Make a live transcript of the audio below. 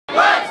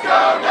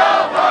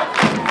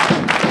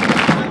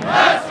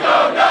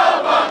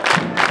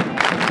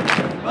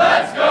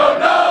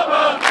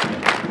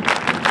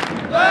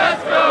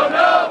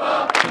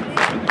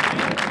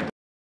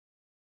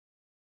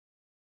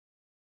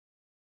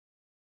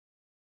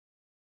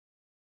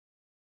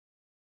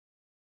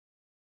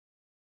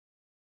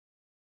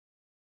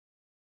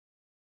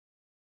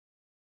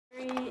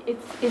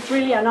It's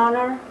really an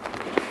honor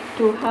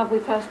to have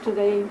with us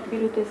today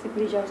Birute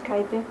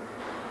Ciplijauskaite.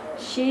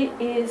 She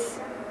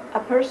is a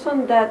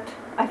person that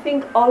I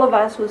think all of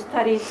us who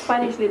study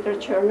Spanish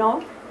literature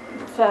know.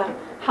 It's a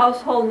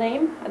household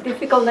name, a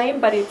difficult name,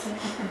 but it's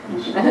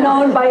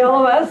known by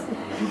all of us.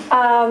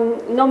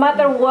 No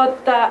matter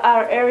what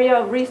our area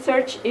of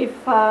research,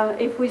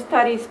 if we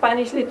study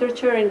Spanish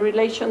literature in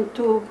relation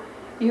to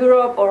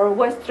Europe or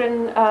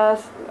Western,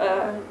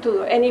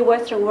 to any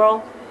Western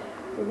world,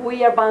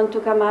 we are bound to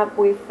come up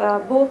with a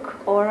book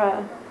or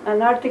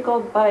an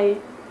article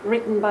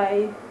written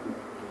by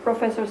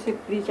Professor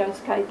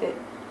Ciplijauskaite.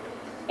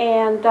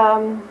 And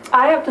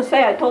I have to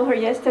say, I told her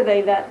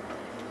yesterday that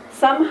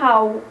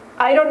somehow,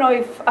 I don't know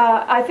if,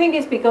 I think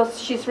it's because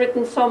she's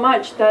written so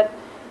much that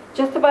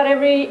just about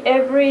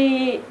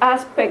every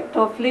aspect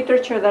of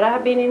literature that I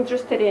have been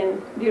interested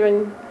in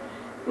during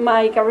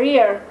my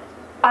career,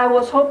 I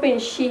was hoping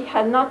she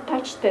had not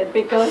touched it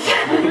because,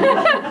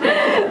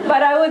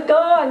 but I would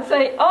go and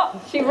say, oh,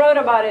 she wrote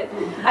about it.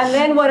 And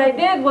then what I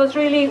did was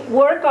really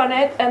work on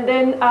it, and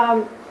then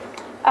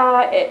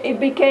it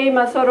became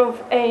a sort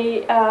of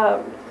a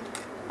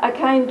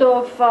kind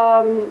of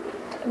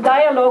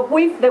dialogue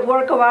with the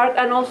work of art,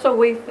 and also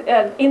with,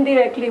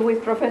 indirectly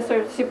with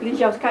Professor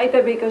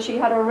Ciplijauskaite, because she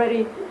had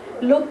already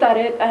looked at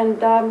it,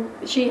 and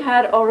she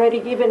had already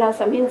given us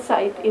some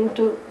insight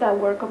into that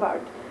work of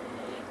art.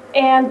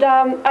 And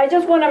I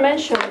just want to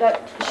mention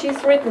that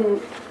she's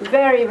written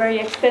very, very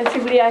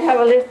extensively. I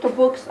have a list of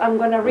books. I'm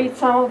going to read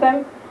some of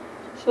them.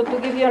 So to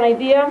give you an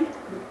idea,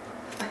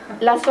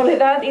 La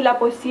soledad y la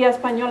poesía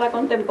española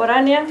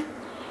contemporánea,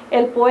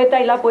 El poeta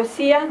y la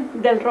poesía,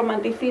 del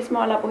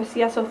romanticismo a la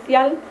poesía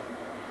social,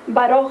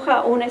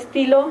 Baroja, un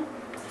estilo,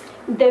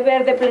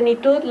 Deber de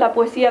plenitud, la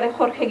poesía de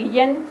Jorge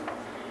Guillén,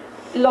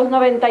 Los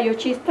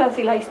 98istas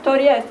y la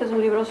historia, este es un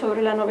libro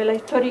sobre la novela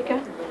histórica,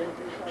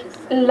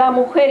 La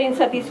mujer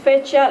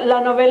insatisfecha,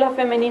 la novela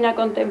femenina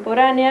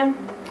contemporánea,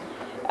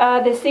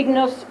 de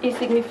signos y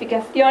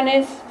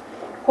significaciones,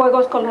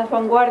 Juegos con las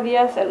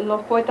vanguardias,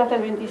 Los poetas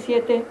del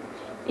 27,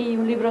 y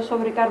un libro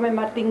sobre Carmen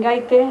Martín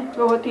Gaite.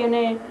 Luego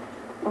tiene,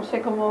 no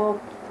sé, como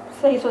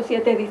 6 o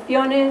 7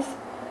 ediciones,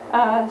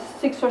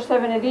 6 or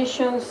 7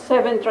 editions,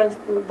 7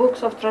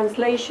 books of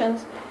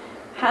translations,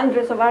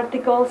 hundreds of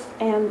articles,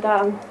 and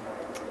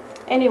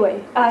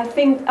anyway, I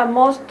think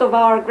most of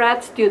our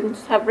grad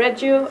students have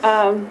read you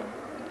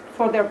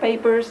for their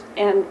papers,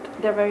 and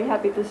they're very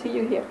happy to see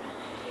you here.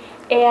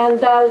 And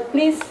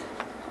please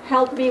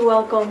help me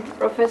welcome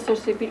Professor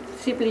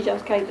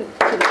Ciplijauskaite.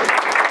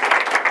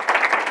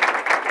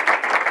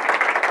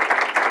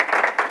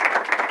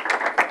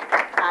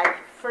 I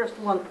first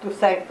want to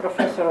thank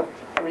Professor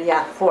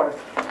Ria for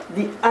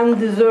the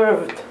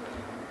undeserved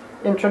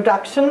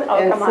introduction,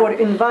 and for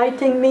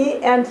inviting me,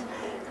 and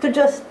to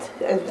just,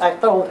 I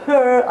told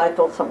her, I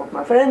told some of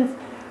my friends,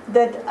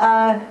 that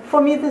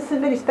for me this is a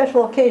very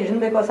special occasion,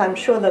 because I'm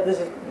sure that this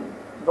is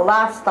the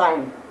last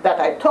time that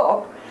I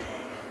talk,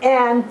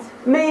 and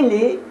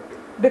mainly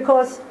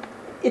because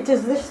it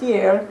is this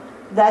year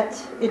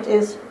that it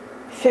is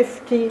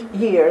 50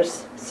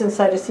 years since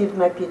I received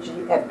my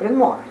PhD at Bryn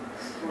Mawr.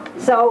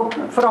 So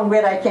from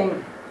where I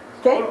came,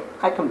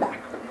 I come back.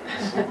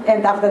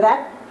 And after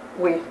that,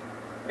 we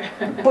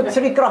put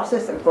 3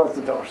 crosses and close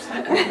the doors.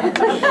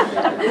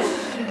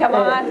 Come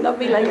on, don't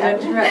be like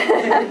that.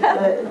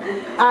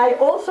 I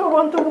also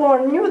want to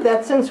warn you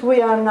that since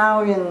we are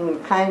now in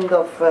kind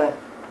of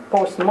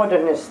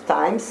postmodernist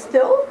times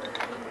still,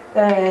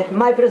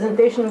 my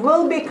presentation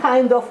will be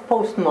kind of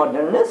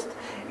postmodernist.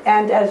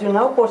 And as you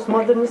know,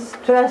 postmodernists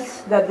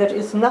stress that there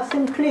is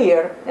nothing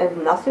clear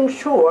and nothing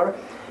sure,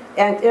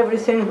 and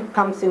everything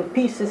comes in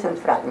pieces and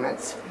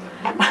fragments.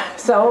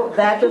 So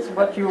that is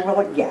what you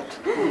will get.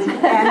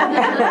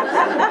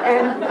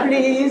 And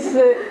please,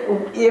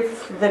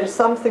 if there is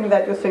something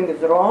that you think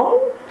is wrong,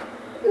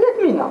 let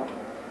me know.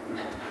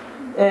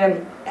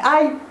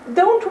 I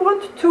don't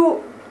want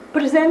to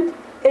present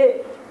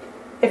a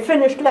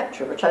finished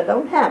lecture, which I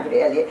don't have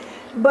really,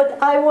 but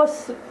I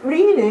was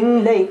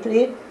reading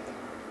lately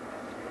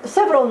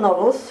several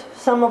novels.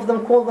 Some of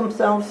them call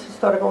themselves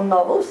historical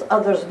novels,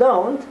 others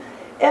don't.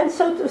 And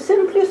so to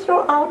simply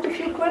throw out a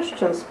few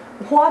questions.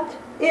 What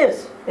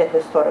is a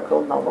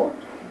historical novel,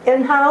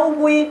 and how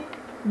we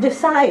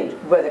decide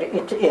whether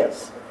it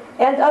is?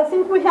 And I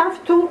think we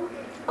have to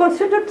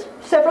consider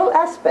several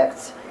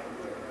aspects.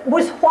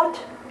 With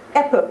what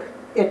epoch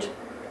it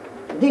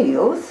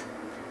deals.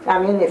 I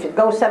mean, if it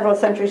goes several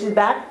centuries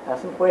back, I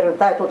think we're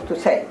entitled to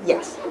say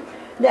yes.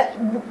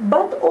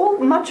 But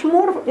much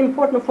more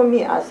important for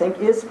me, I think,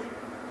 is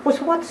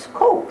with what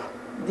scope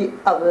the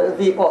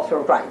author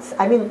writes.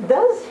 I mean,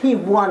 does he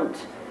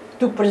want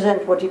to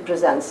present what he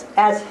presents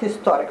as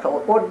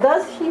historical, or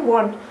does he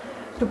want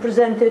to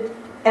present it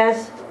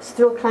as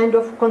still kind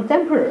of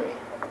contemporary?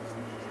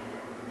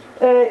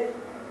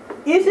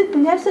 Is it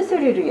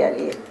necessary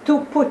really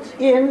to put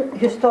in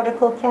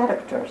historical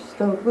characters,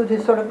 to include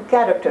historical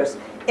characters?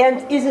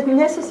 And is it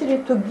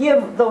necessary to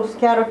give those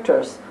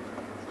characters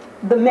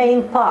the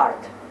main part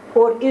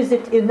or is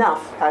it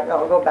enough, and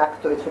I'll go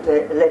back to it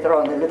later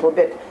on a little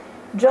bit,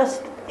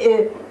 just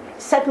a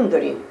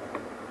secondary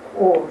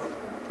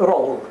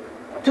role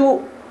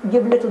to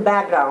give little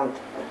background,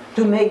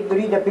 to make the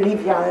reader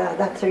believe, yeah,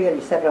 that's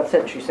really several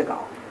centuries ago.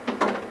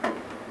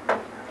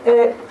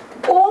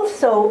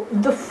 Also,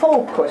 the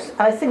focus,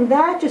 I think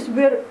that is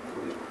where,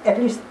 at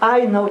least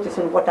I notice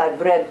in what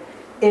I've read,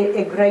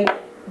 a great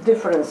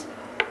difference.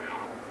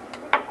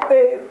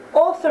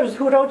 Authors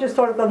who wrote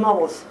historical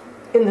novels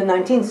in the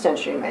 19th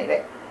century,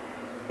 maybe,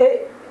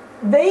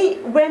 they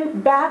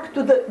went back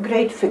to the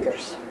great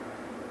figures,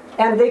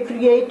 and they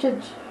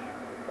created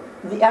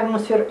the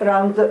atmosphere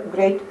around the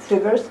great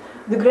figures.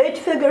 The great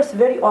figures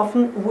very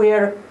often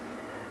were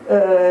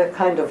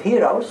kind of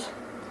heroes,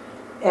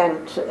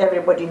 and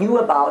everybody knew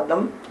about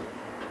them.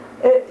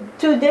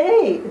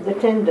 Today, the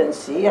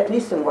tendency, at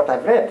least in what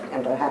I've read,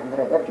 and I haven't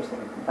read everything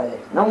by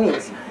no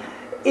means,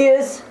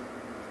 is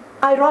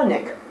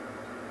ironic.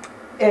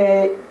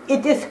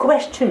 It is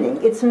questioning.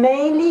 It's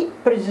mainly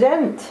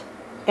present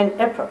an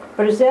epoch,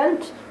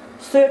 present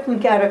certain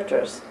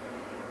characters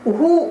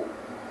who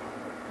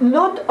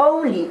not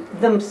only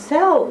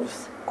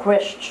themselves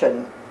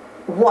question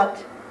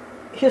what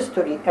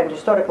history and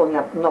historical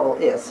novel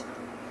is,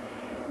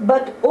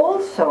 but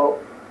also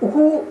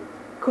who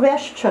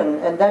question,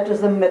 and that is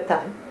the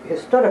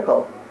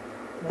meta-historical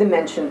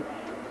dimension,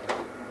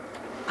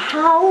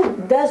 how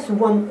does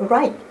one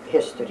write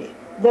history?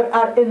 There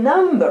are a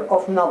number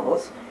of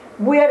novels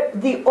where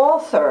the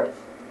author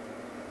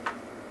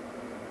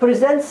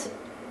presents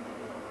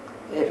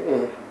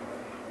a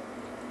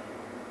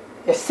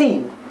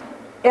scene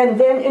and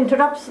then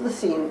interrupts the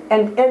scene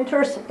and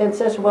enters and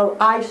says, well,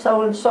 I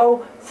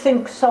so-and-so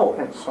think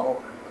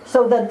so-and-so,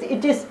 so that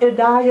it is a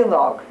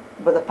dialogue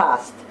with the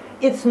past.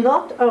 It's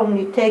not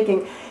only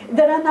taking,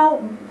 there are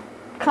now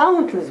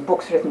countless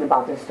books written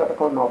about the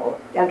historical novel,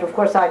 and of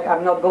course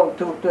I'm not going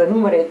to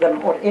enumerate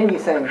them or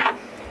anything,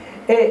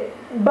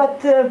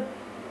 but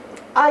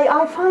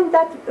I find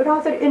that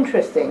rather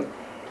interesting,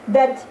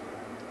 that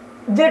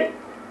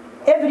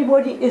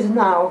everybody is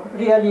now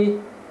really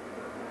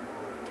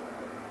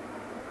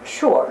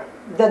sure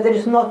that there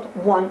is not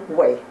one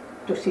way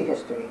to see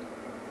history,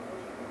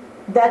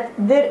 that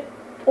there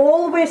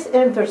always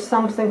enters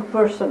something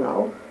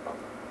personal.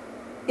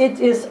 It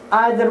is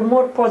either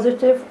more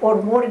positive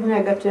or more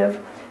negative,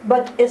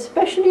 but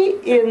especially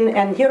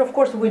and here of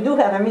course we do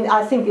have, I mean,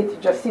 I think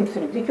it just seems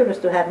ridiculous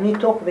to have me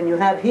talk when you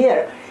have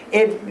here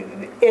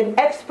an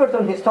expert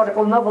on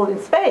historical novel in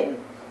Spain.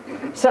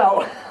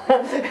 So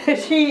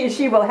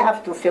she will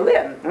have to fill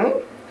in.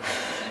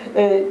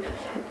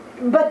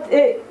 But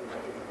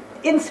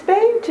in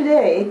Spain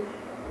today,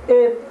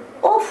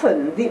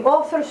 often the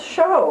authors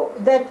show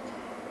that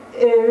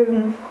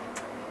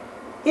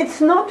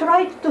it's not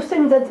right to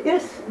think that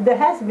there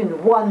has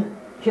been one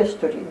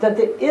history, that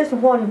there is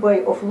one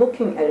way of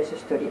looking at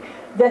history,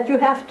 that you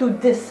have to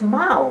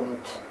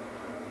dismount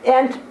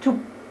and to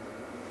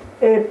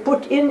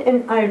put in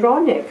an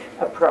ironic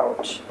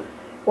approach,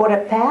 or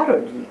a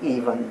parody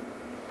even,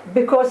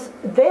 because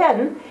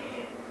then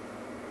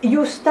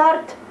you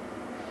start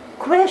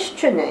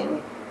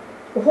questioning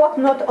what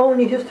not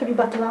only history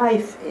but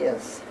life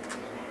is.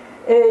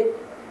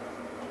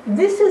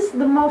 This is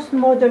the most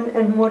modern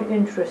and more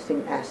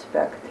interesting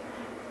aspect,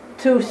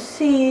 to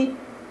see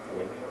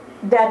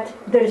that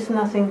there is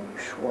nothing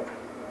sure,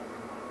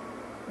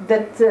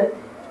 that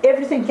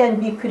everything can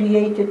be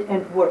created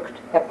and worked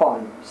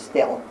upon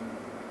still.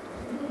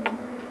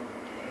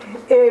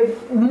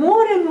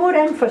 More and more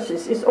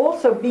emphasis is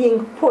also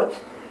being put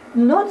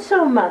not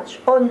so much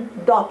on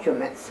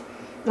documents.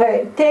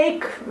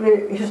 Take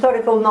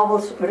historical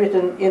novels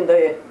written in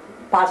the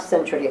past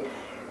century.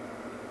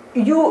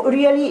 You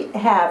really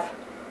have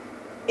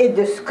a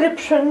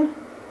description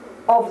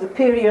of the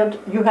period.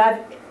 You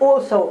have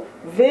also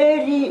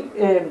very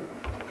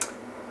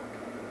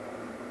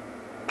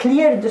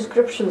clear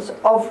descriptions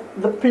of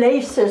the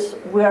places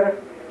where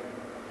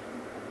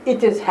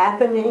it is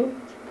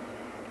happening.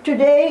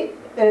 Today,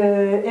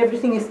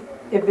 everything is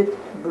a bit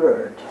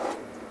blurred.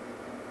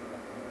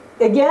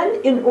 Again,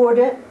 in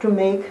order to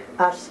make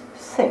us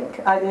think.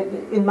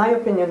 In my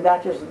opinion,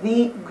 that is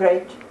the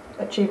great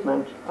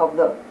achievement of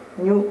the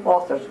new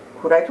authors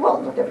who write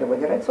well, not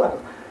everybody writes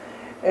well,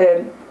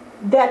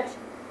 that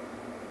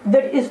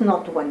there is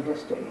not one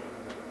history.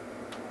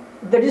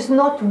 There is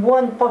not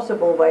one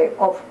possible way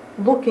of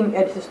looking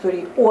at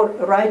history or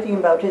writing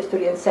about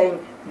history and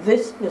saying,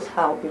 this is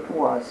how it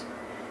was.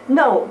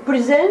 No,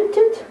 present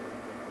it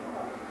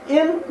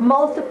in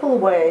multiple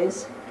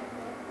ways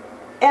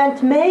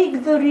and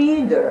make the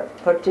reader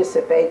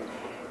participate.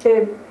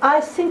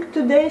 I think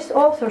today's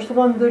authors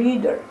want the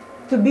reader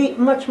to be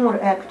much more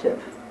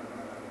active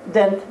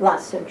than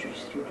last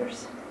century's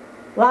readers.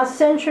 Last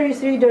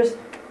century's readers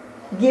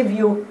give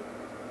you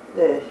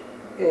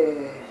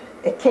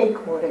a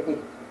cake already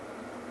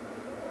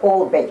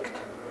all baked,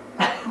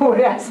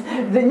 whereas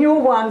the new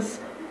ones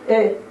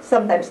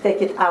sometimes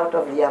take it out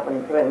of the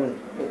oven when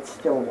it's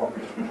still warm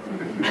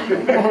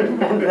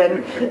and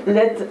then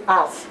let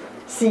us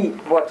see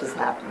what is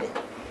happening.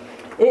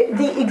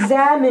 The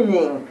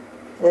examining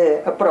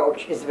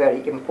approach is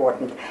very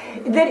important.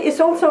 There is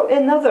also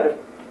another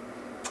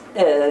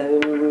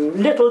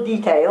little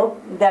detail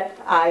that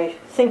I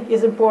think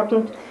is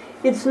important.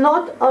 It's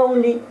not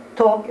only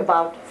talk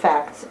about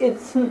facts.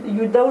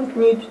 You don't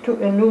need to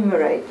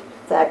enumerate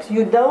facts.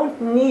 You don't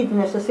need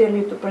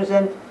necessarily to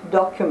present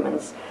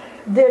documents.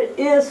 There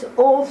is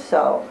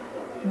also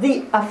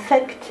the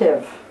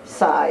affective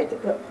side,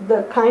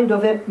 the kind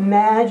of a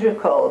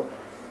magical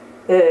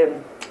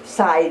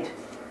side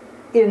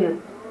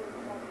in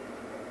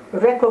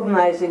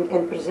recognizing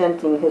and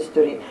presenting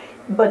history.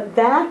 But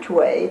that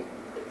way,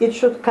 it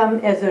should come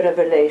as a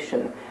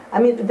revelation. I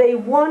mean, they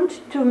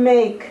want to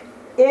make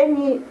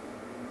any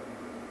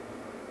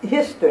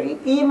history,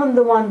 even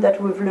the one that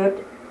we've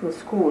learned in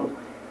school,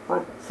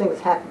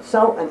 things happen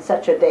so and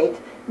such a date.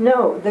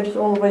 No, there's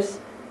always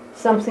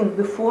something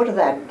before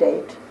that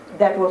date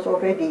that was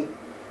already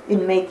in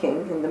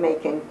the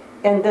making,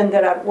 and then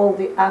there are all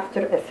the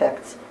after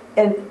effects,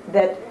 and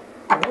that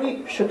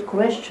we should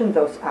question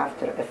those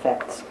after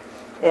effects.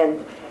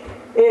 And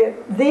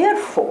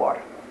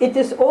therefore, it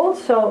is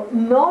also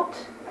not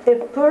a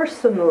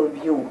personal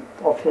view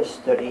of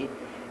history,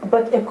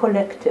 but a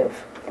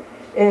collective.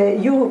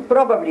 You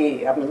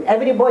probably, I mean,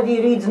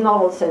 everybody reads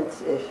novels, and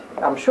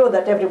I'm sure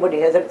that everybody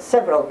has read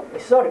several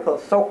historical,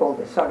 so-called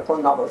historical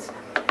novels.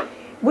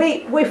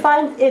 We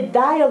find a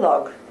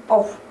dialogue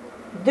of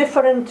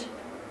different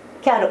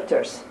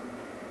characters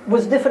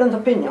with different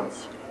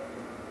opinions,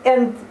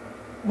 and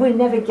we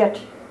never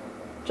get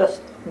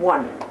just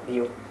one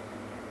view.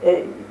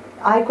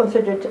 I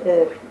consider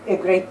it a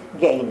great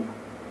gain,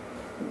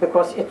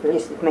 because at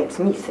least it makes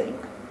me think.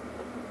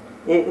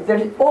 There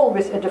is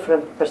always a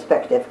different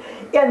perspective.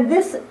 And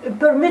this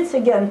permits,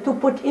 again, to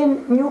put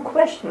in new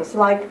questions,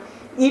 like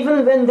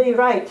even when they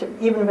write,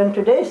 even when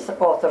today's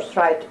authors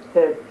write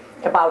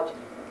about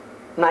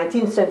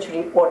 19th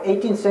century or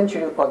 18th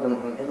century or the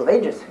Middle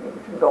Ages,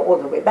 go all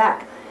the way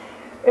back.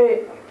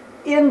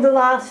 In the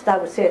last, I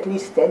would say, at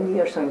least 10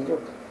 years, and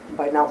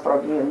by now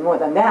probably even more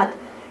than that,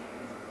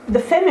 the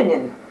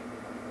feminine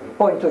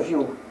point of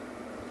view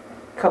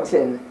comes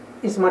in,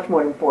 is much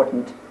more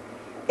important.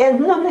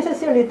 And not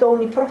necessarily to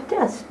only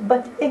protest,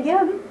 but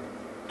again,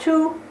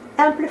 to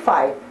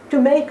amplify,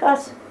 to make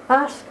us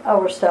ask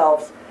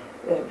ourselves,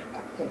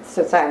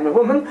 since I'm a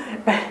woman,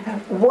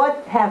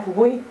 what have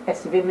we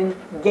as women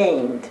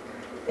gained?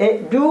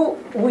 Do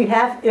we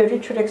have a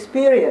richer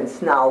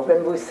experience now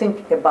when we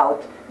think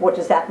about what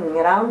is happening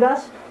around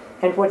us?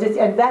 And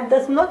that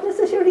does not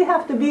necessarily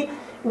have to be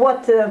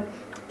what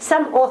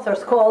some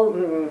authors call,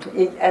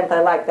 and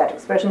I like that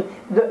expression,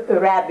 the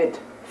rabid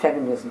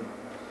feminism.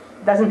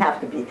 Doesn't have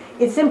to be.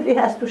 It simply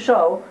has to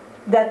show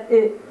that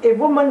a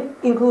woman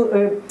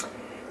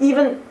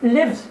even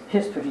lives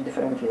history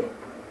differently,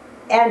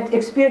 and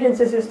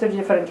experiences history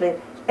differently,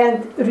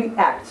 and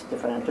reacts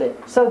differently.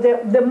 So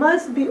there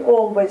must be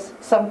always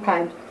some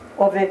kind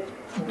of a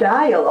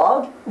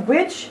dialogue,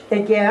 which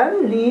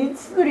again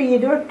leads the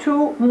reader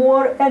to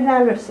more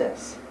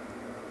analysis.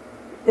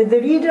 The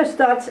reader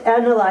starts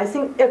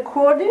analyzing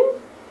according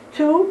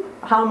to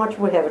how much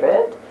we have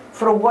read,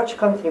 from which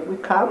country we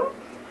come,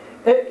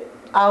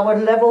 our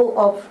level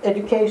of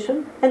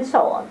education, and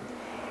so on.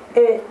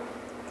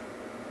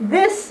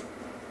 This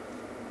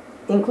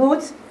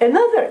includes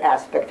another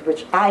aspect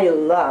which I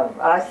love.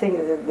 I think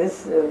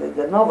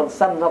that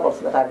some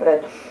novels that I've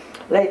read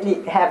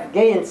lately have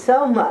gained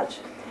so much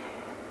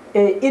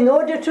in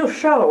order to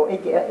show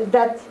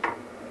that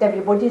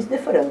everybody is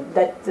different,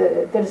 that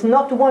there's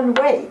not one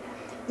way,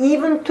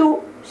 even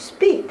to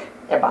speak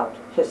about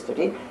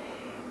history.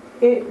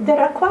 There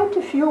are quite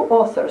a few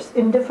authors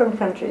in different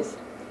countries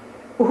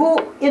who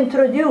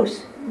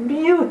introduce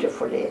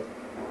beautifully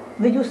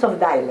the use of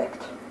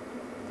dialect.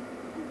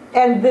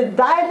 And the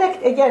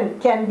dialect, again,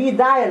 can be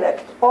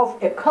dialect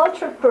of a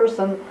cultured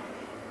person,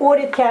 or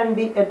it can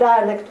be a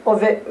dialect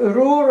of a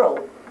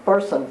rural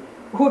person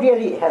who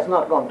really has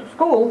not gone to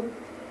school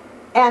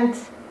and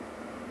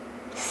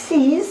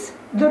sees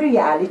the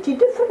reality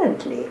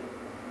differently.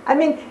 I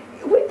mean,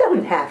 we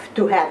don't have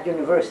to have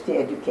university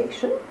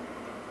education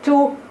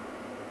to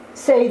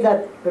say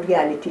that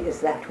reality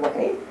is that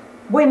way.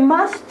 We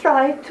must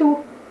try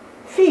to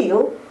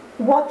feel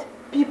what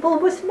people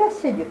with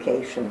less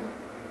education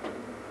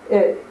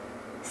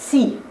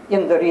see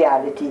in the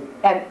reality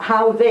and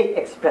how they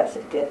express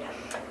it.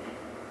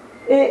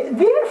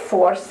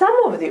 Therefore, some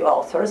of the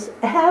authors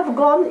have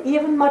gone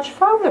even much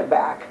farther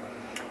back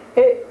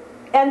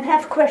and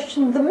have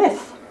questioned the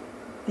myth,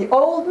 the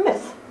old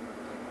myth.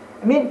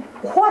 I mean,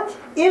 what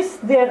is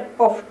there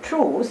of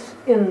truth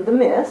in the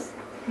myth,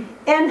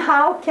 and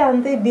how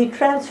can they be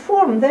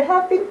transformed? There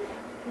have been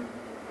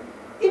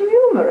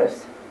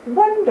numerous,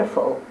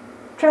 wonderful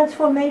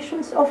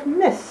transformations of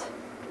myths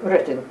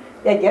written.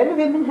 Again,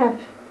 women have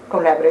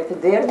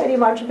collaborated there very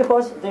much,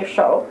 because they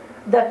show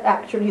that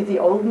actually the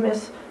old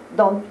myths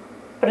don't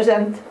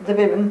present the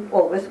women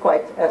always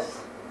quite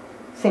as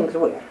things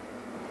were.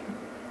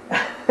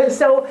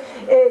 So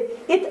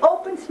it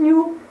opens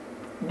new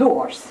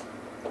doors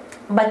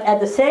But at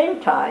the same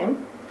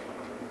time,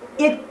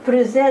 it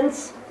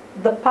presents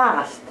the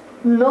past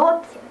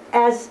not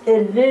as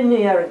a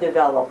linear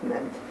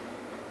development,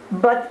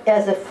 but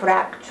as a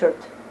fractured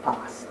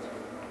past.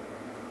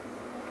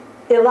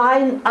 A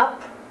line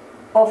up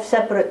of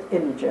separate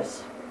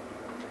images,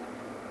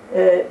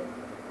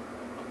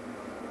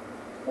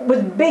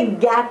 with big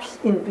gaps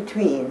in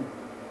between,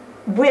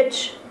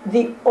 which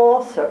the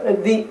author,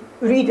 the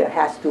reader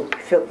has to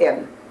fill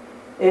in.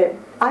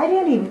 I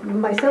really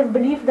myself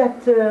believe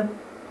that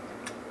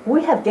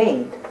we have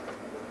gained,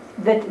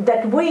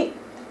 that we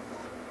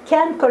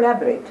can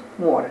collaborate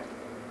more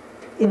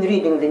in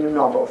reading the new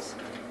novels,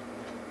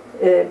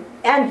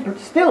 and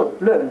still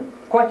learn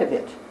quite a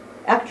bit,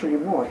 actually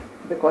more,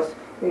 because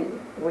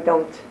we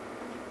don't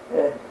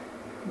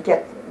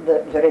get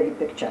the ready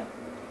picture.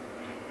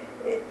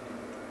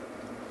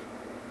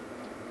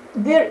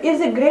 There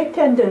is a great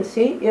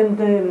tendency in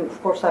the,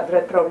 of course I've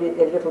read probably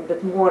a little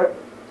bit more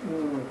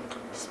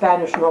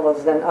Spanish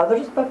novels than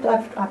others, but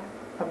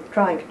I'm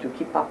trying to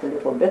keep up a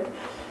little bit,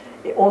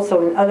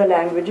 also in other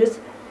languages.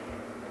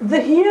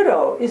 The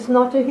hero is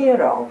not a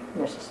hero,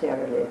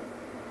 necessarily.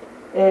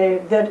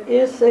 There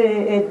is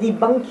a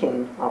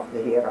debunking of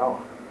the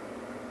hero,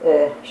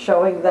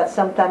 showing that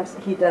sometimes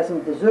he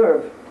doesn't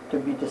deserve to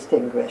be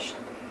distinguished.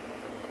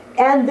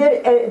 And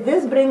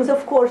this brings,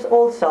 of course,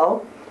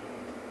 also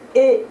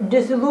a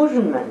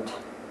disillusionment,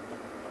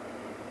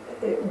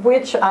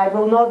 which I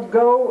will not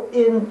go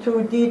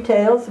into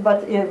details,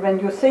 but when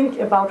you think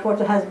about what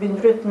has been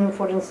written,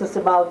 for instance,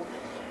 about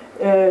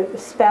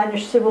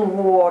Spanish Civil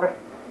War,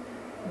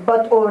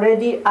 but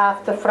already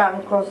after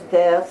Franco's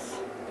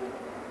death,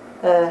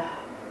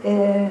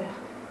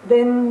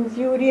 then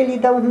you really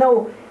don't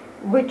know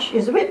which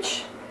is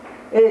which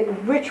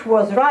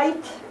was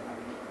right,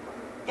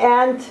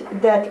 and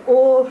that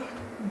all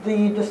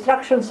the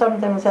destruction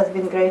sometimes has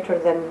been greater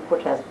than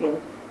what has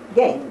been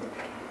gained.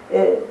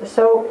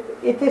 So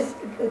it is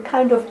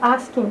kind of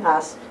asking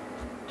us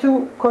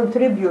to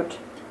contribute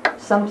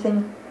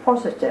something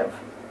positive.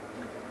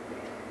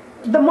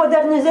 The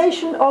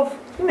modernization of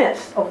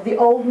myths, of the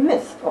old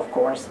myths, of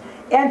course.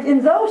 And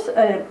in those,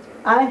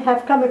 I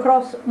have come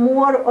across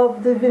more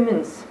of the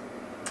women's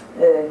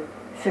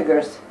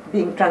figures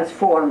being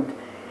transformed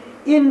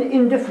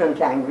in different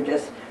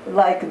languages,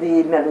 like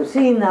the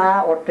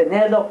Melusina or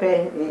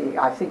Penelope.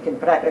 I think in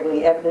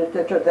practically every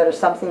literature there is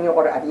something,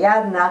 or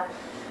Ariadna,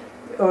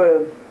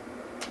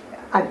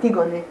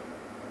 Antigone,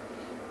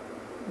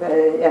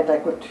 and I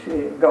could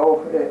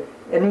go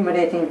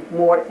enumerating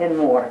more and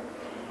more.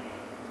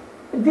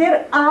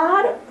 There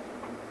are,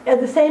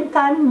 at the same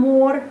time,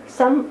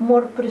 some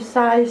more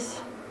precise,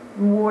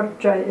 more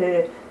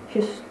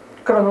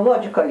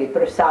chronologically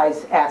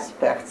precise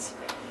aspects.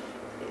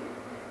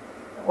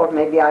 Or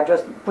maybe I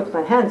just put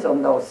my hands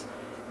on those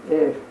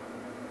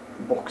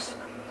books.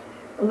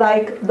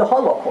 Like the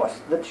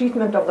Holocaust, the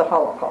treatment of the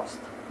Holocaust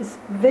is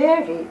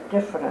very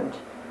different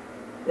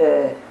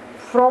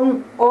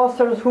from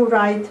authors who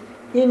write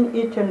in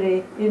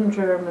Italy, in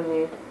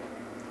Germany,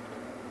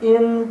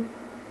 in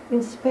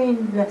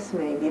Spain less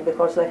maybe,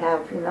 because they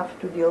have enough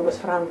to deal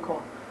with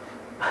Franco.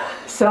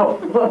 So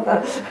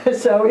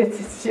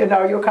it's, you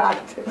know, you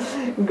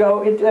can't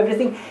go into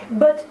everything.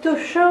 But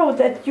to show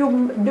that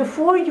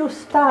before you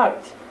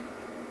start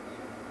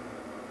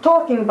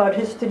talking about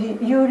history,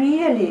 you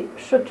really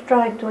should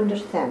try to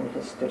understand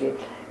history,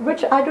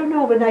 which I don't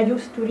know, when I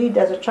used to read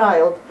as a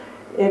child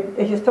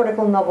a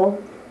historical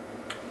novel,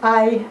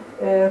 I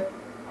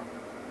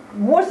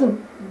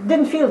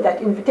didn't feel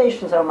that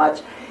invitation so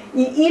much.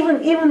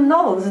 Even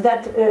novels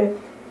that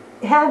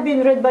have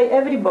been read by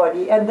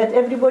everybody and that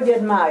everybody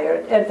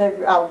admired,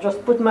 and I'll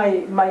just put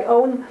my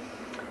own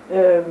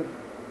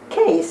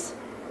case.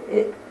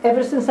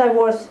 Ever since I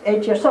was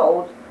 8 years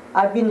old,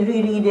 I've been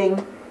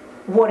rereading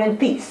War and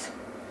Peace.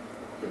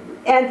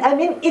 And I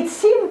mean, it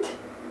seemed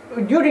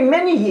during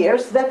many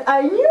years that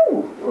I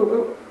knew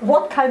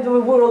what kind of a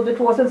world it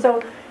was. And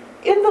so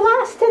in the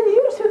last 10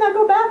 years, when I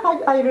go back,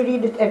 I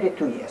reread it every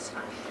 2 years.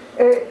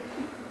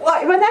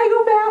 When I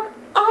go back,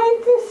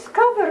 I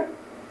discover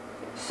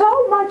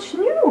so much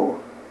new.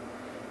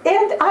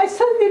 And I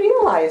suddenly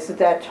realized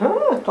that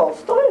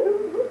Tolstoy,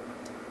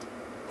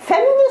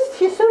 feminist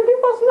he certainly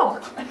was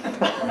not.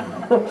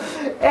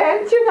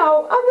 And, you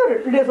know,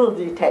 other little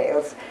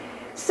details.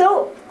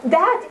 So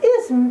that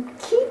is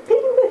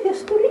keeping the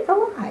history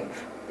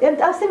alive. And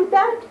I think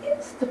that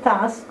is the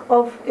task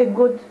of a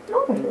good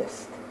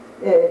novelist.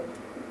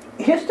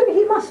 History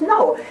he must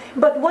know.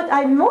 But what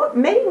I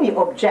made me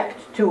object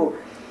to,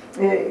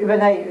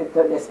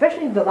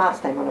 especially the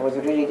last time when I was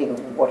reading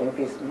War and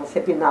Peace, must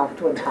have been now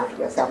 2.5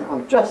 years,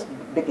 I'm just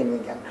beginning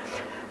again.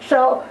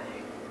 So,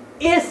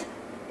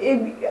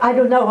 I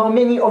don't know how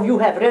many of you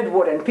have read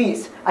War and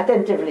Peace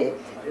attentively.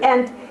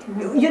 And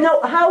you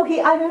know how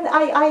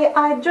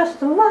I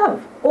just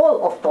love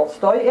all of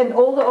Tolstoy and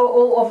all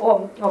of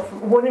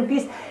War and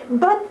Peace,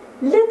 but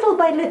little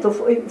by little,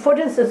 for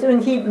instance,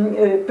 when he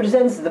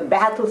presents the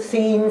battle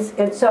scenes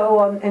and so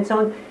on,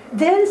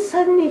 then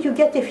suddenly you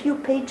get a few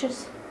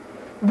pages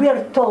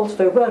where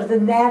Tolstoy, where the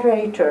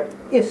narrator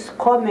is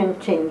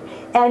commenting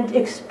and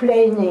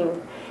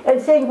explaining and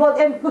saying, well,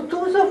 and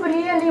Kutuzov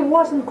really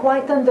wasn't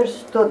quite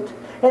understood.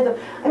 And,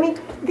 I mean,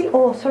 the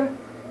author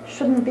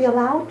shouldn't be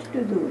allowed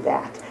to do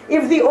that.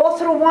 If the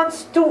author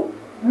wants to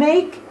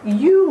make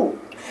you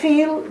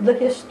feel the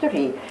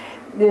history,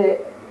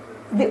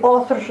 the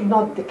author should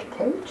not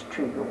dictate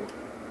to you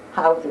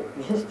how the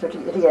history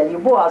really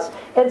was.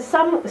 And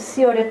some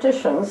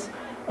theoreticians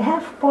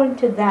have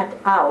pointed that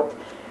out,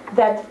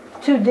 that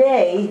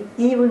today,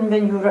 even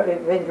when you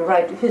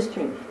write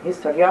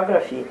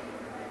historiography,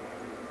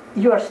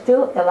 you are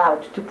still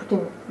allowed to put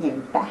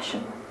in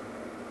passion,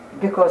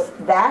 because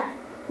that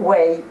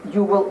way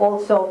you will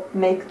also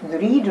make the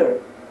reader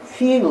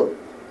feel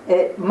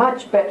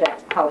much better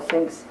how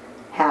things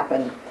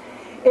happen.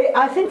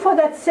 I think for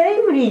that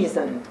same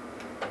reason,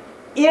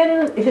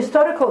 in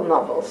historical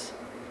novels,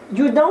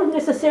 you don't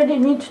necessarily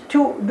need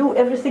to do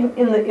everything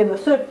in the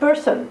third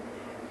person.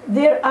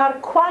 There are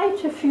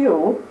quite a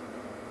few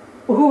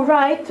who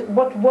write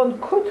what one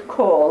could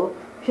call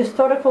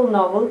historical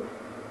novel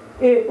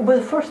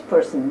with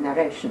first-person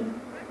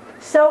narration.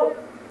 So,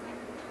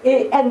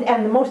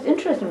 and the most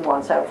interesting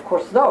ones are, of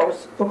course,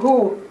 those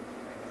who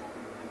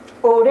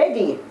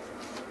already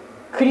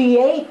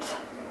create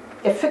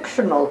a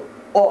fictional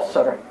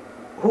author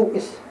who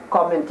is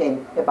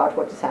commenting about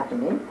what is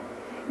happening,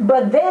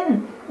 but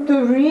then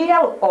the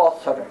real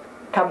author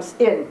comes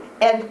in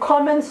and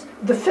comments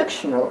the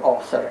fictional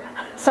author.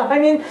 So, I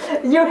mean,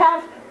 you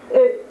have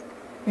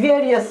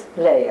various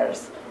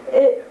layers.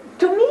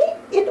 To me,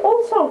 it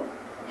also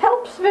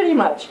helps very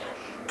much.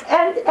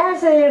 And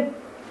as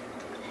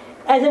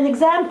an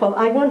example,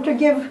 I want to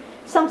give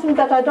something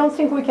that I don't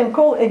think we can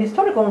call a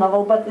historical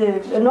novel, but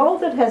a novel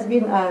that has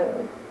been,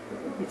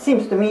 it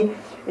seems to me,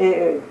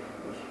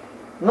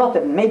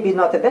 maybe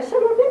not a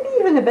bestseller, maybe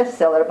even a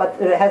bestseller, but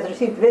has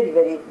received very,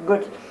 very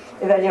good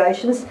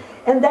evaluations,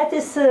 and that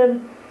is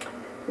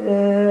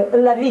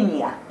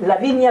Lavinia.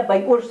 Lavinia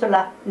by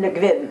Ursula Le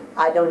Guin.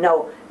 I don't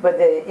know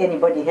whether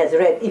anybody has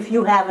read. If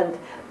you haven't,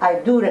 I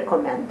do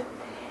recommend.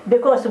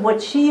 Because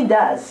what she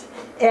does,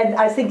 and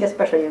I think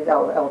especially,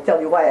 I'll tell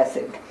you why I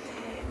think,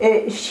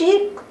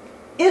 she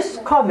is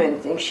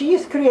commenting, she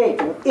is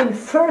creating in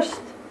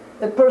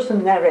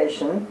first-person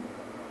narration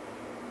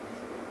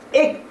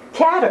a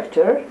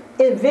character,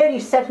 a very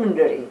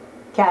secondary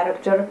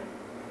character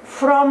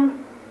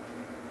from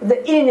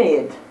the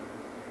Aeneid.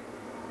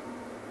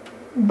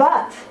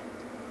 But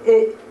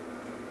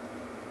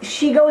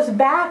she goes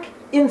back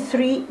in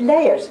 3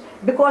 layers,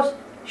 because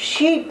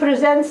she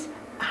presents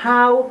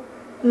how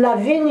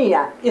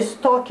Lavinia is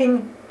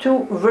talking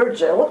to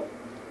Virgil,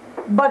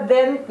 but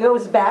then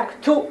goes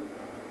back to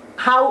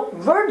how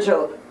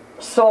Virgil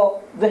saw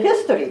the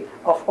history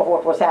of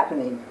what was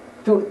happening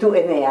to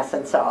Aeneas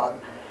and so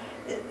on.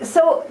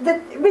 So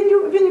that when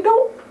you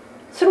go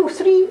through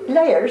 3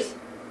 layers,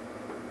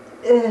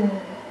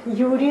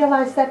 you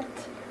realize that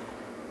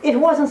it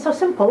wasn't so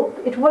simple,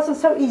 it wasn't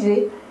so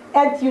easy,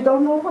 and you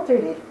don't know what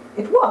really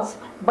it was.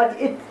 But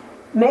it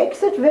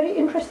makes it very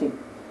interesting,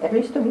 at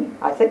least to me,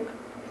 I think.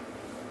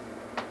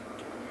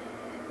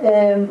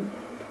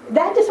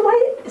 That is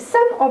why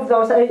some of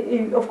those,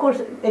 of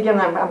course, again,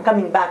 I'm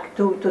coming back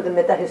to the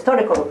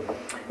meta-historical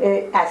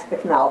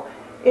aspect now.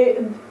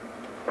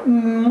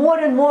 More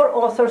and more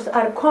authors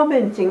are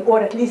commenting,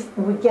 or at least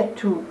we get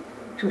to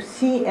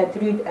see and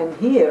read and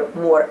hear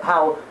more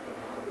how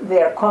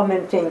they're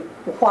commenting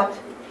what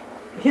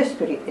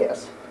history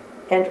is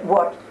and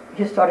what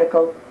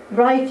historical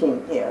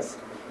writing is,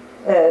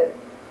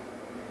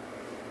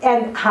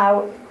 and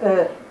how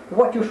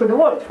what you should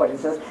avoid. For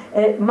instance,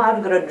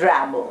 Margaret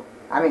Drabble,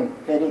 I mean,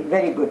 very,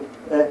 very good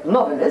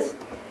novelist,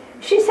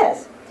 she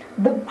says,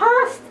 "The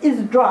past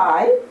is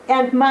dry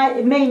and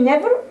may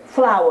never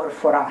flower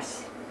for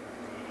us.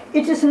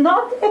 It is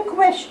not a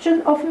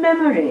question of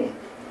memory,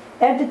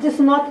 and it is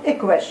not a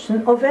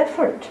question of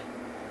effort.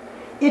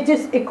 It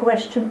is a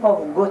question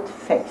of good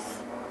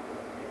faith.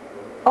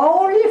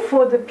 Only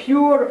for the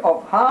pure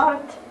of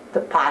heart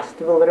the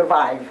past will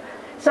revive."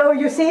 So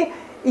you see,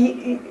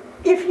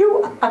 if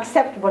you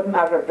accept what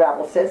Margaret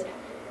Drabble says,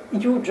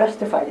 you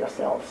justify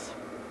yourselves.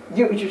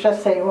 You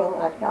just say,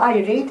 well, I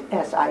read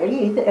as I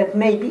read, and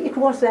maybe it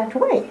was that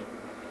way.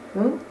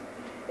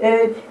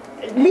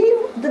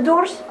 Leave the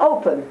doors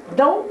open.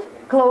 Don't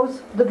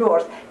close the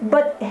doors.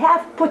 But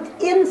have put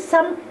in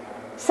some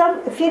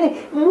feeling.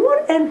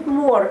 More and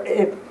more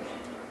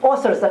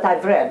authors that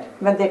I've read,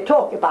 when they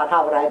talk about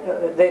how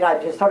they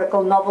write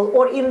historical novel,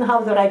 or even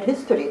how they write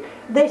history,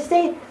 they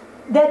say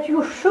that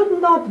you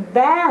should not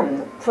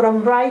ban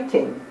from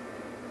writing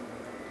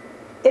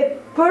a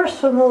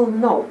personal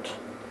note,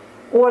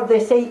 or they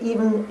say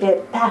even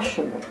a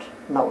passionate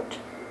note,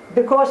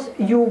 because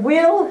you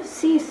will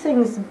see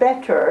things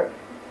better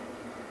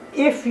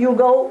if you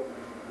go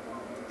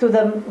to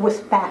them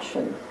with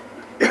passion.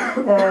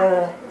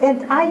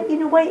 And I,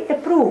 in a way,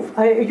 approve.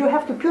 You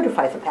have to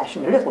purify the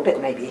passion a little bit,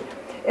 maybe.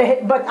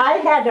 But I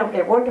had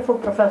a wonderful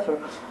professor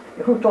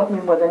who taught me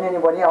more than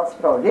anybody else,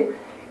 probably.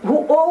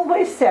 who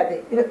always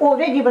said,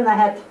 already when I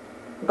had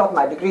got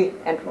my degree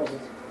and was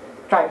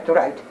trying to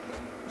write,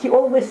 he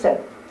always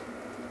said,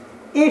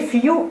 if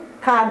you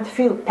can't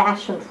feel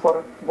passion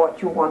for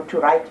what you want to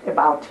write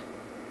about,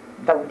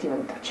 don't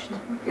even touch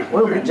it. It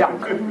will be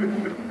junk.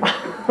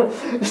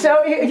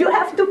 So you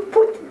have to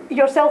put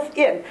yourself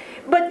in.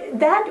 But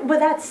that, with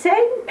that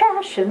same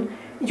passion,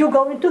 you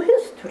go into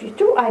history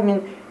too. I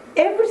mean,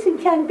 everything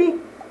can be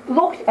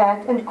looked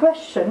at and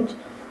questioned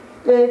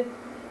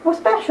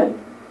with passion.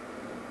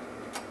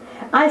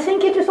 I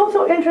think it is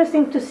also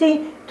interesting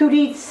to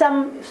read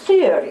some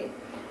theory.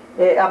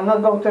 I'm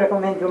not going to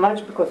recommend you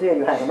much because here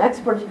you have an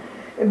expert,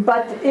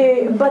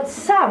 but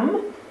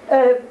some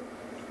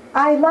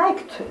I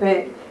liked.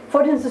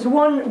 For instance,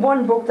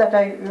 one book that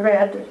I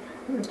read,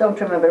 don't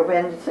remember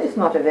when. It's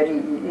not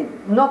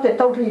a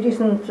totally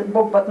recent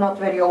book, but not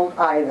very old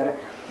either.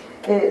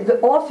 The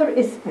author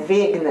is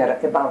Wegner.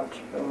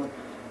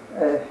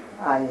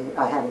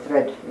 I haven't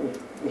read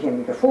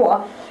him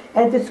before,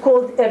 and it's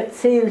called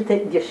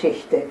Erzählte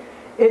Geschichte,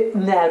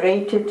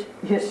 narrated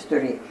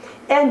history.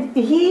 And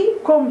he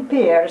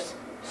compares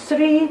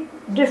 3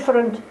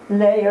 different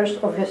layers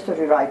of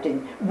history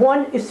writing.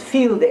 One is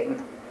Fielding,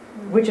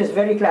 which is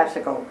very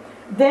classical.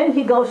 Then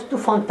he goes to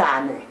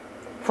Fontane,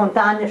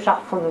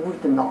 Schacht von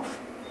Wurtenhoff.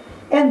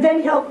 And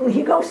then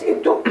he goes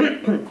into,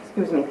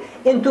 excuse me,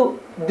 into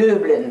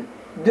Döblin,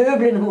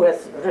 who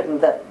has written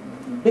that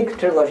big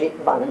trilogy,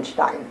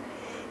 Wallenstein,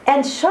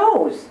 and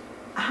shows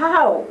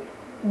how,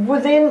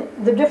 within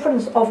the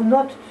difference of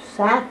not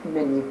that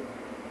many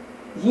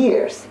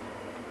years,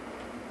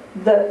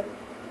 the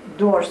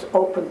doors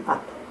open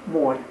up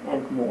more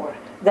and more.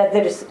 That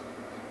there is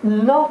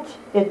not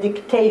a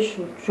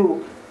dictation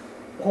to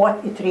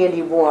what it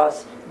really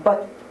was,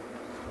 but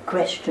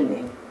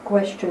questioning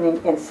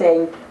and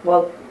saying,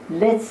 well,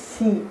 let's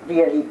see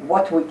really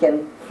what we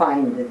can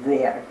find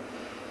there.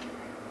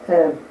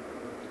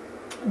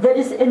 There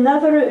is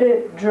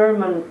another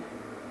German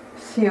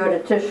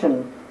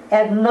theoretician,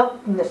 and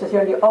not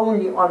necessarily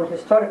only on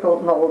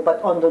historical novel,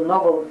 but on the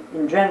novel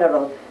in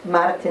general,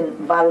 Martin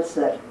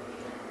Walser.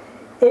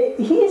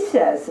 He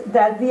says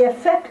that the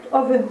effect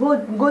of a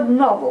good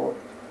novel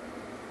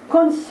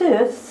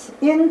consists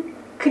in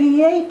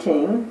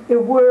creating a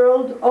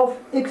world of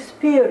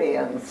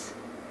experience,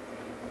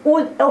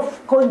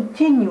 of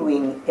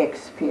continuing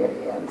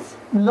experience,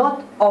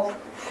 not of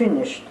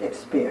finished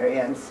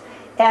experience.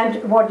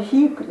 And what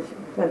he,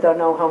 I don't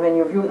know how many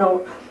of you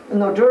know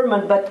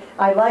German, but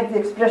I like the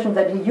expression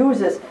that he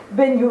uses.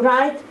 When you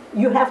write,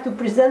 you have to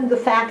present the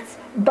facts,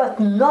 but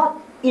not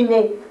in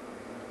a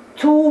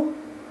too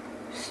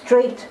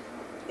straight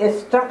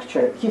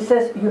structure. He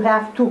says you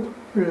have to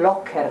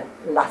locker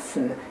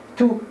lassen,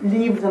 to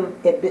leave them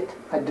a bit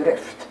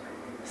adrift,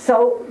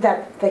 so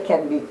that they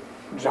can be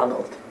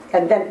juggled.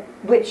 And then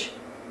which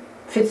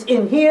fits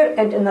in here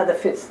and another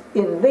fits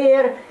in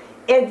there.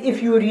 And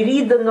if you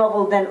reread the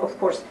novel, then of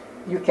course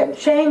you can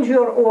change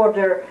your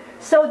order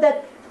so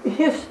that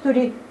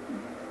history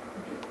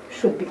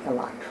should be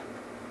alive.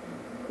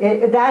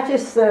 That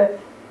is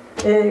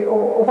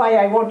why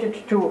I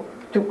wanted to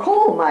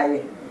call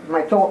my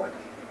talk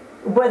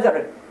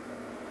whether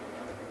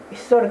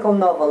historical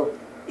novel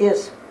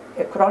is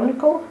a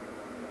chronicle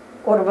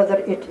or whether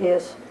it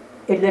is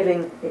a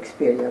living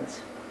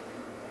experience.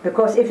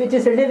 Because if it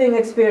is a living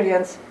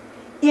experience,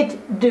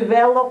 it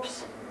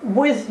develops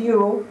with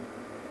you.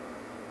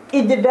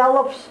 It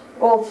develops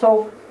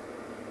also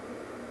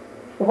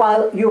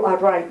while you are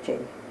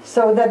writing,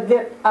 so that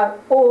there are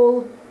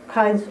all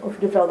kinds of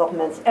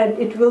developments, and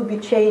it will be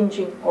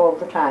changing all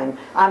the time.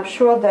 I'm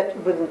sure that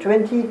within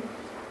 20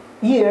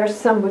 years,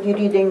 somebody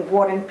reading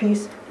War and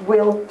Peace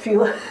will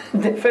feel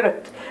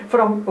different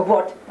from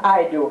what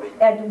I do,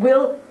 and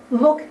will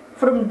look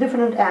from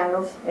different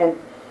angles. And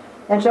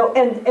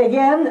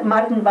again,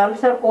 Martin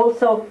Walser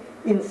also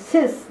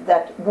insists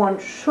that one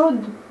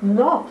should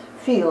not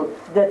feel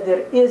that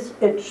there is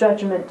a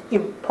judgment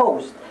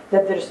imposed,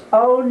 that there is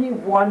only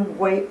one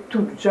way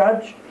to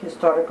judge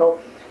historical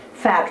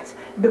facts,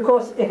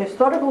 because a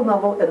historical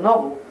novel, a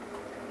novel,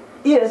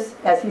 is,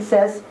 as he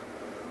says,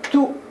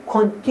 to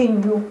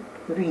continue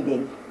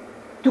reading.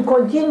 To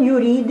continue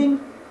reading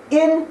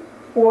in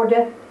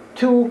order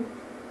to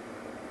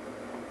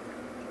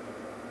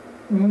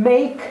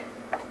make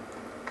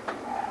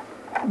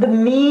the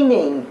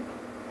meaning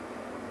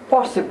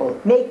possible,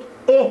 make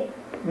a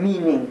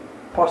meaning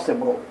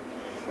possible.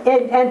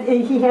 And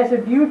he has a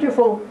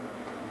beautiful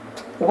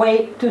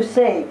way to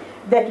say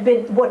that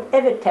with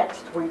whatever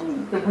text we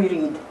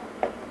read,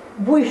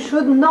 we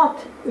should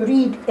not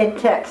read a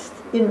text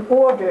in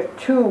order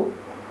to,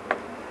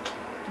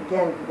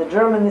 again, the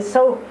German is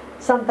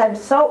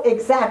sometimes so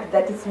exact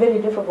that it's very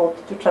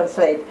difficult to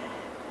translate,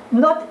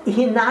 not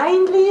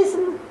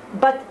hineinlesen,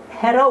 but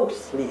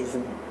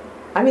herauslesen.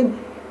 I mean,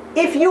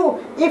 if you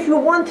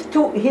want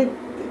to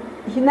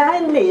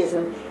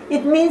hineinlesen,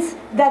 it means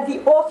that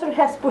the author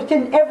has put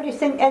in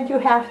everything and you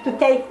have to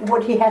take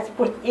what he has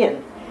put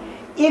in.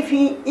 If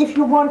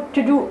you want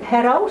to do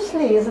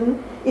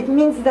herauslesen, it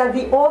means that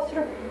the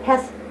author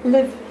has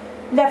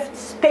left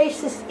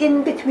spaces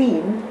in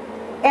between,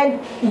 and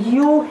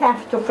you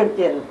have to fill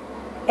in.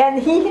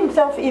 And he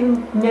himself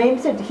even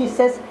names it. He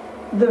says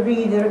the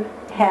reader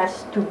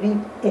has to be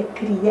a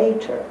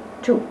creator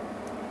too.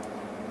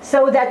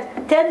 So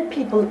that 10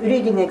 people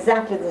reading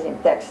exactly the same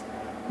text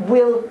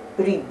will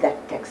read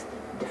that text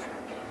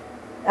differently.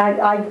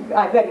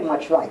 I very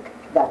much like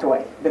that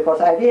way, because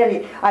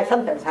I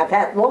sometimes have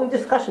had long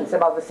discussions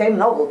about the same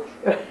novel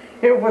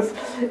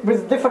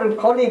with different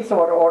colleagues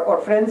or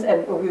friends,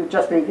 and we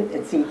just read it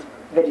and see it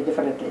very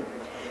differently.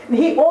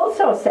 He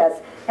also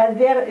says, and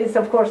there is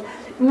of course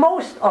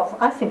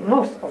I think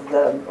most of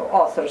the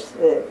authors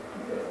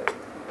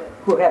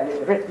who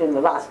have written in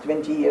the last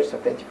 20 years or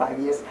 25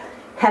 years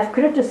have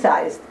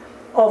criticized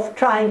of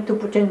trying to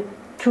put in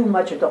too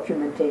much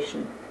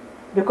documentation.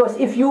 Because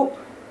if you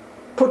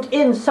put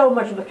in so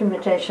much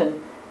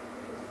documentation,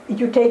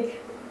 you take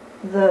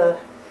the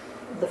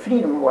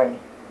freedom away.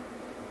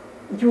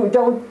 You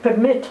don't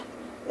permit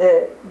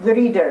the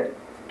reader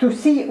to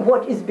see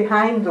what is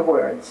behind the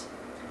words.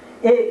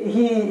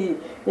 Again,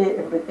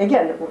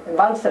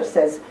 Walser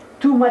says,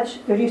 too much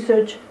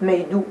research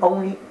may do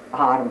only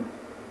harm.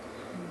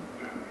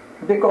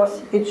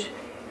 Because it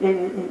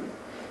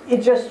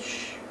just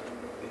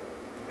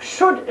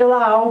should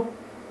allow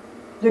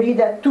the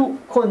reader to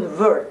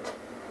convert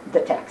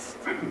the text.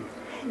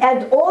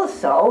 And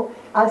also,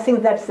 I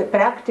think that's the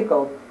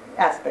practical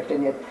aspect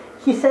in it.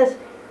 He says,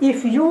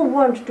 if you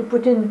want to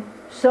put in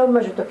so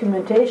much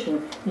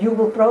documentation, you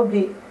will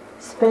probably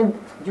spend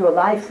your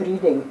life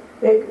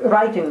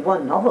writing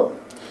one novel.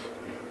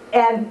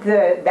 And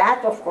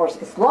that, of course,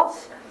 is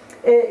loss.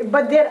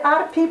 But there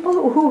are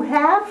people who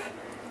have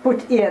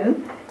put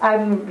in,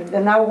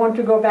 and I want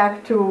to go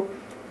back to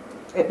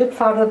a bit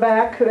farther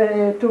back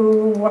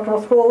to what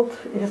was called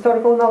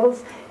historical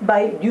novels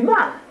by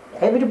Dumas.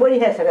 Everybody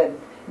has read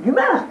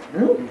Dumas.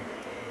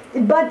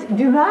 But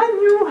Dumas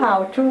knew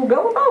how to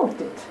go about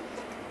it.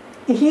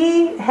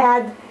 He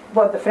had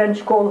what the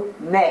French call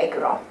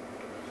nègres,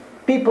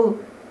 people,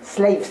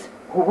 slaves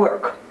who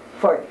work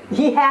for.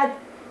 He had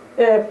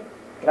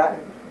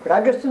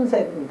graduate students,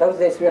 and in those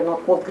days we are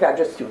not called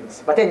graduate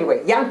students. But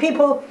anyway, young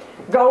people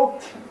go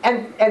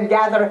and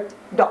gather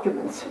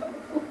documents.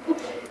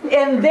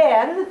 And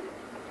then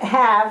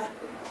have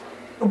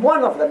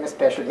one of them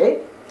especially,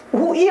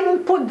 who even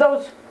put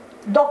those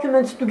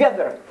documents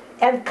together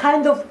and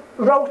kind of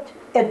wrote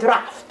a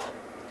draft.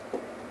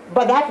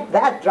 But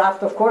that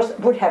draft, of course,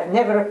 would have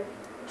never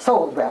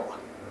sold well,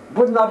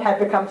 would not have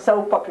become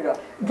so popular.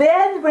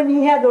 Then when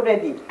he had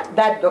already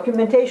that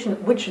documentation,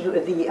 which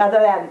the other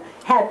man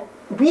had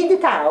read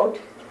it out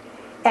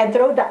and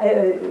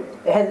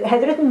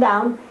had written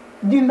down,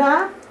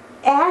 Dumas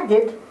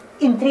added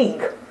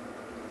intrigue.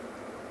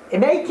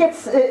 Make it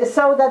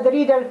so that the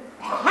reader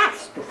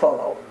has to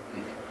follow.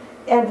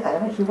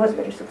 And he was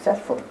very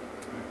successful.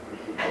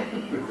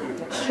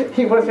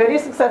 He was very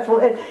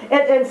successful.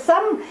 And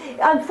some,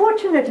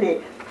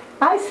 unfortunately,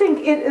 I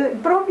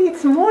think probably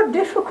it's more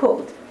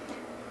difficult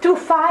to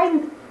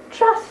find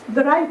just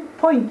the right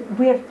point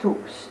where to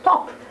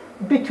stop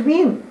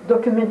between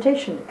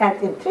documentation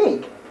and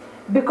intrigue.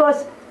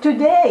 Because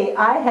today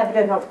I have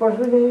read, of course,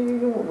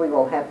 we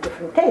all have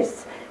different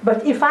tastes,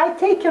 but if I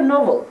take a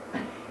novel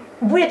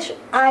which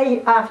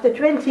I, after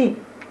 20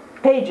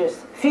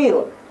 pages,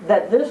 feel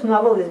that this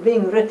novel is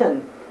being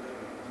written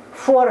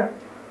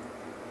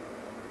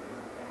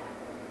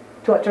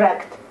to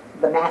attract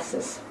the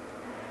masses,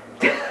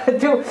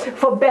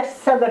 for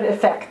bestseller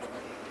effect,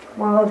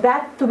 well,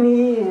 that to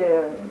me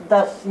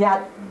does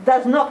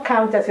not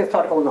count as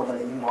historical novel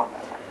anymore.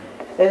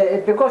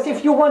 Because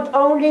if you want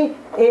only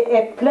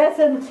a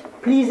pleasant,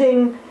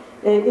 pleasing,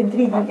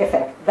 intriguing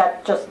effect,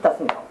 that just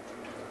doesn't count.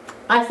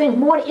 I think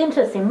more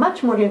interesting,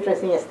 much more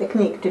interesting is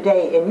technique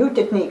today, a new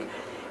technique,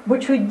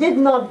 which we did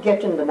not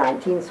get in the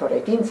 19th or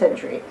 18th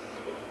century,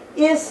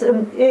 is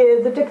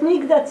the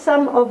technique that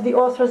some of the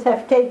authors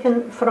have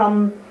taken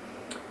from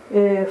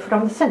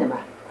the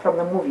cinema, from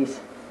the movies,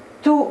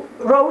 to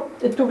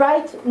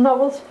write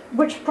novels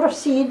which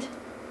proceed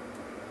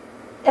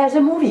as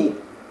a movie,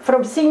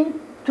 from scene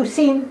to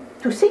scene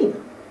to scene.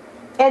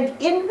 And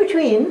in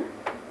between,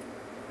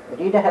 the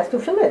reader has to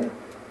fill in.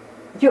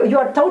 You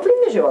are totally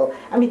visual.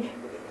 I mean,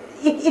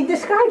 it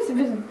describes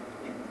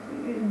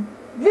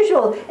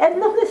visual and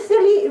not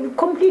necessarily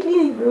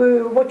completely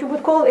what you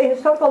would call a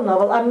historical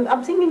novel.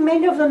 I'm thinking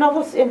many of the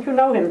novels, and you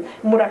know him,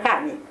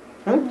 Murakami.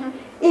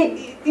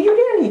 You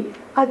really,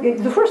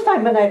 the first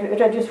time when I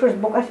read his first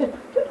book, I said,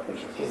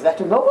 is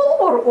that a novel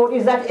or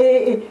is that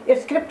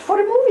a script for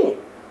a movie?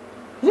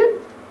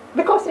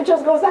 Because it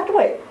just goes that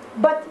way.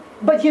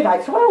 But he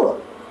writes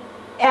well.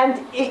 And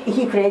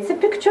he creates a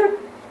picture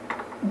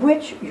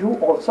which you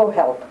also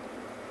help,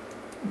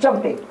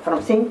 jumping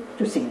from scene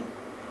to scene.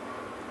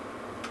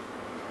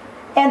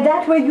 And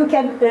that way you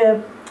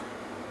can,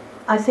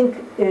 I think,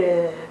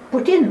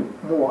 put in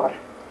more,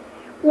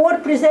 or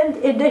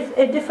present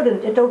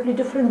a totally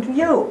different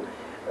view.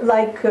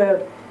 Like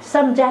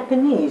some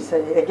Japanese,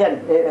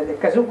 again,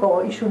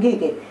 Kazuko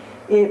Ishigiri,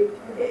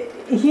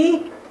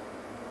 he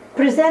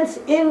presents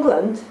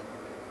England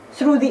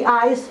through the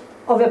eyes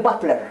of a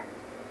butler.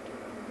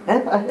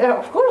 And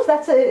of course,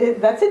 that's a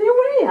new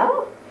way,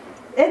 huh?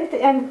 And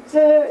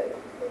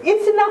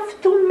it's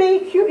enough to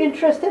make you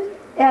interested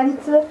and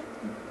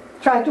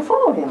try to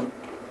follow him.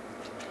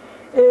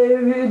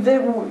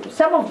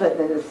 Some of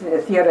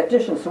the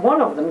theoreticians,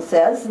 one of them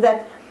says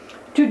that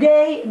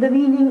today the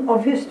meaning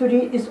of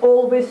history is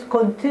always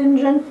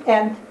contingent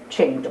and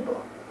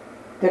changeable.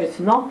 There is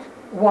not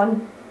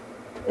one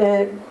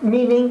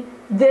meaning.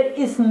 There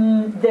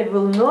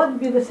will not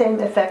be the same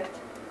effect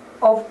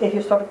of a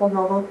historical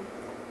novel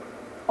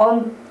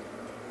on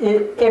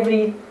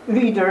every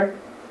reader,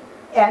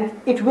 and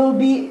it will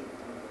be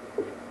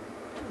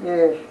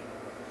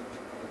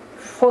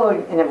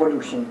following an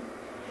evolution.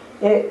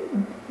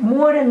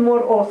 More and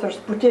more authors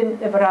put in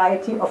a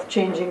variety of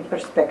changing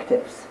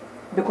perspectives,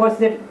 because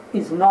there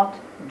is not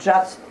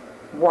just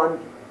one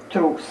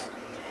truth.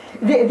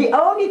 The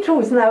only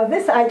truth, now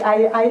this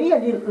I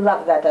really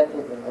love that,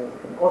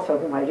 an author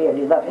whom I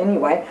really love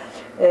anyway,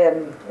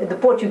 the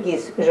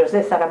Portuguese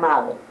José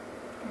Saramago.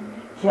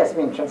 He has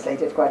been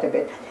translated quite a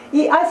bit.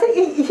 He has a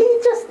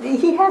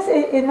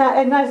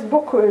nice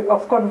book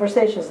of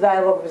conversations,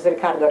 dialogue with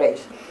Ricardo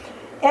Reis.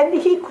 And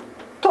he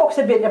talks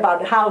a bit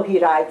about how he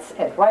writes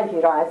and why he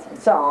writes and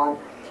so on.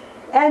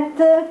 And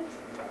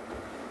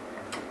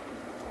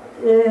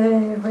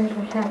where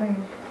have I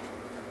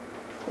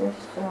this?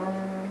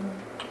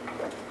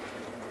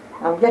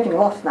 I'm getting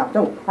lost now.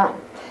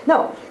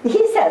 No,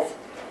 he says,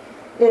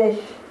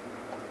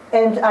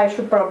 and I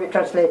should probably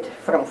translate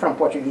from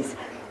Portuguese.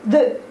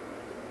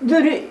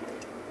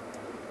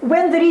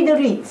 When the reader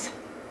reads,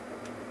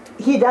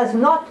 he does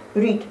not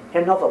read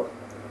a novel.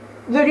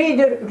 The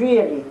reader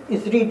really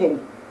is reading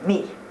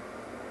me.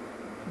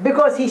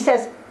 Because he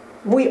says,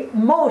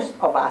 most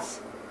of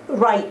us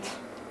write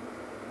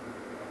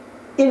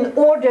in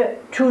order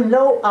to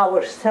know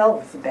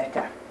ourselves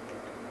better.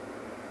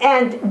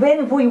 And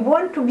when we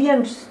want to be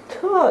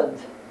understood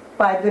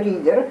by the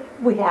reader,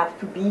 we have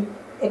to be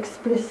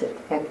explicit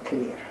and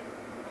clear.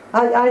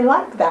 I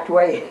like that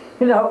way,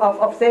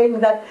 of saying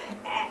that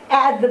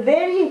at the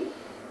very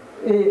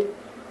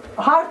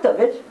heart of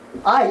it,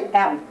 I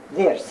am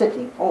there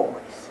sitting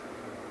always.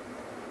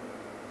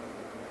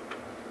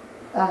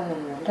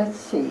 Let's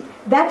see.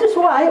 That is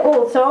why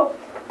also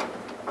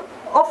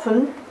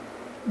often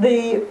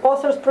the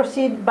authors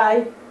proceed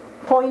by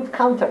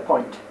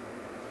point-counterpoint.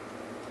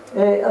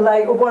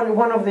 Like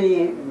one of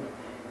the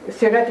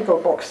theoretical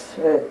books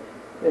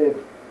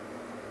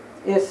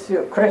is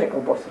critical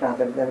books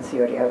rather than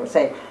theory, I would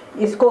say,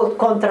 is called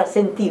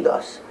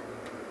Contrasentidos.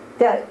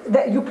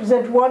 You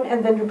present one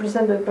and then you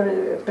present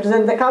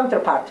the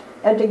counterpart.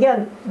 And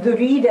again, the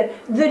reader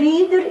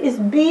is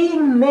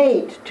being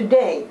made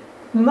today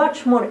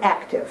much more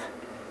active.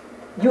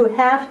 You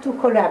have to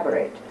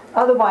collaborate,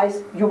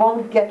 otherwise you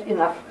won't get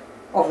enough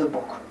of the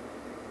book.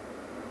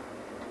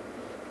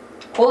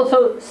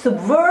 Also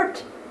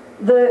subvert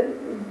the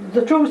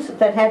truths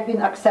that have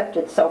been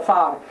accepted so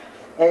far.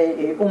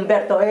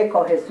 Umberto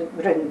Eco has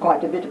written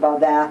quite a bit about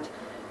that,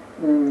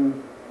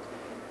 and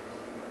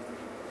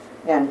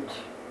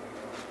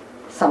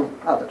some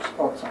others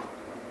also.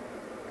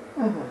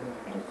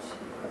 Let's see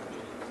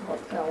what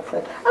else.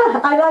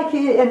 I like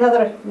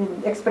another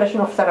expression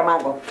of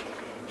Saramago.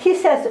 He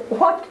says,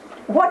 what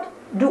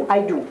do?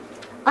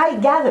 I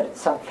gathered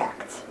some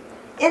facts,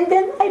 and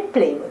then I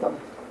play with them.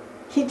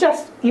 He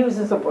just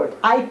uses the word,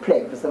 I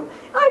play with them.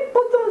 I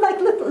put them like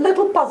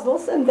little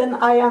puzzles, and then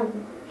I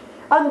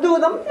undo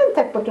them, and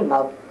I put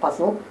another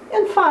puzzle,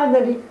 and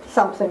finally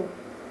something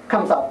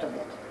comes out of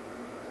it.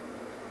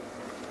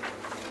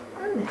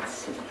 Let's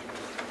see.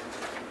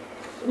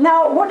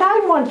 Now, what I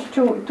want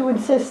to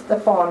insist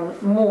upon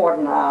more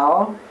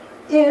now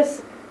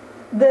is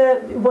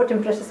what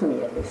impresses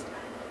me at least.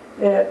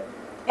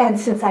 And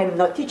since I'm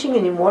not teaching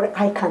anymore,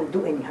 I can't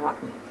do any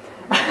harm.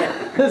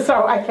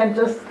 So I can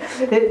just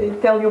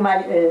tell you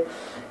my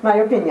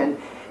opinion.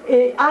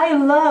 I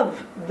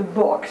love the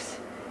books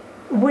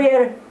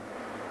where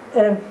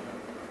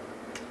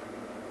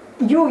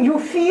you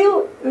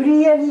feel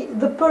really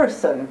the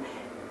person,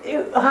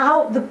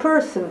 how the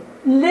person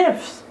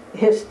lives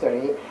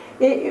history.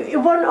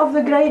 One of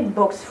the great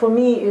books for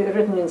me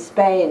written in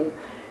Spain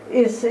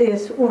is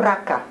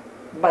Urraca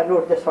by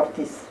Lourdes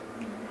Ortiz.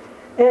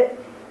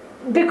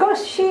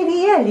 Because she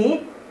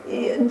really,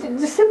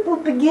 the simple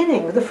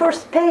beginning, the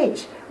first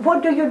page,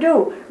 what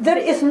do? There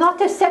is not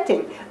a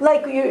setting,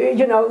 like,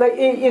 like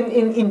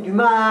in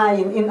Dumas,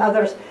 in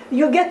others.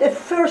 You get a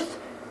first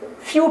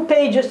few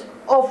pages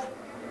of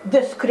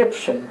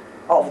description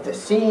of the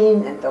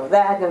scene and of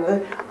that.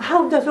 And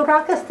how does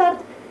Urraca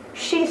start?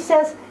 She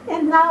says,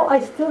 and now I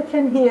still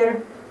can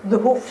hear the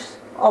hoofs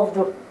of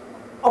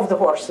the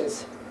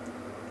horses.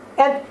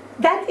 And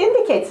that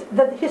indicates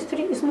that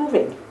history is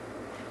moving.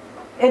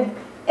 And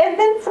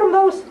then from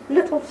those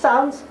little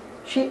sounds,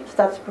 she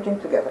starts putting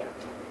together.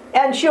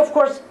 And she, of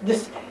course,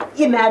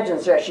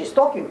 imagines that she's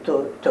talking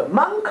to a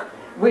monk,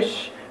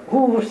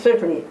 who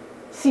certainly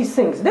sees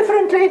things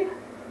differently,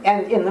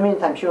 and in the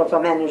meantime she also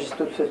manages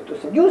to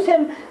seduce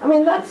him. I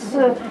mean, that's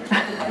and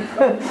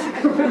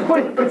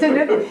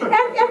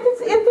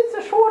it's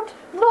a short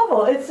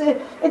novel. It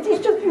is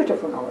just a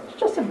beautiful novel. It's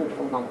just a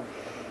beautiful novel.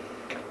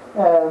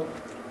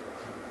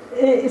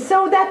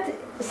 So that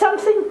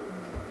something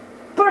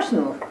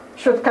personal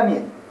should come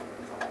in.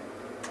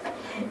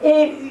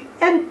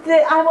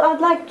 I'd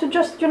like to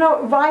just,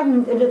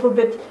 widen a little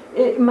bit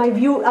my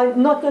view. I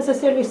not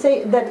necessarily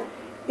say that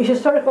a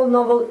historical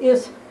novel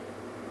is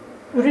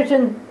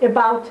written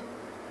about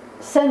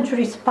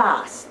centuries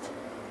past.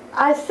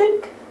 I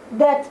think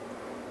that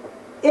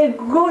a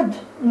good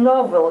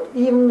novel,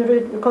 even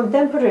a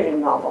contemporary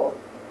novel,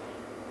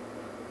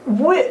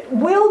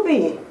 will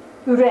be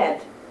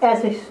read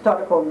as a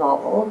historical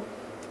novel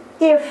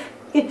if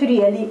it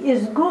really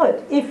is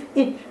good, if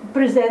it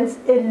presents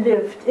a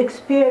lived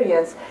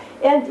experience.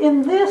 And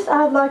in this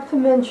I'd like to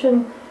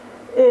mention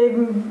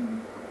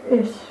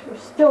a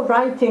still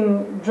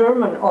writing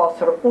German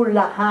author,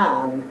 Ulla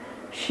Hahn.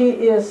 She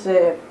is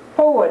a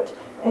poet,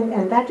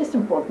 and that is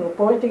important. The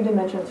poetic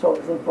dimension is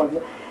always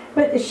important.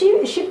 But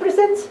she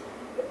presents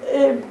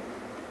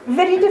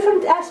very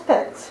different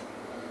aspects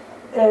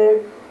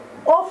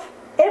of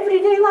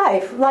everyday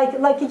life,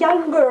 like a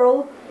young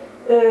girl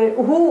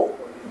who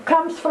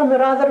comes from a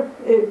rather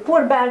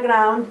poor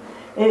background,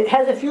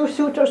 has a few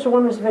suitors,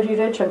 one is very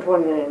rich and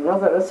one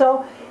another.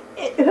 So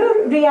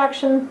her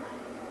reaction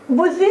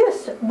with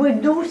this, we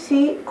do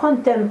see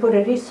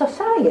contemporary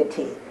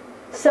society.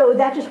 So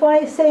that is why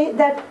I say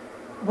that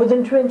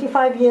within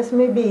 25 years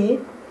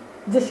maybe,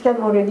 this can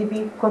already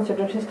be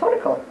considered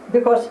historical,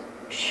 because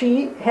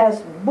she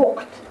has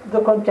booked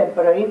the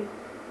contemporary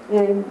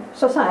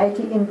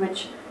society in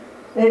which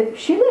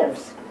she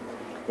lives.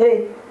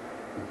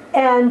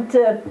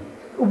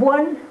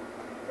 One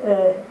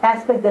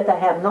aspect that I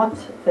have not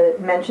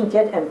mentioned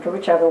yet, and to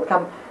which I will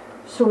come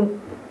soon.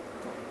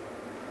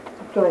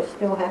 Do I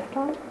still have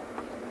time?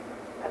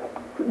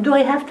 Do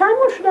I have time,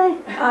 or should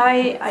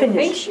I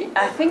finish?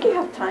 I think you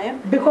have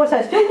time. Because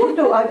I still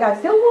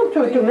want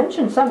to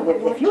mention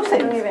something, a few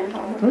things.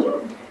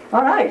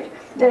 All right.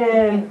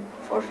 Yeah,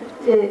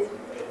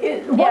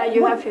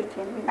 you have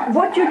 15 minutes.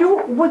 What you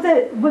do with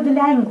the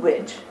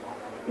language,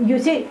 you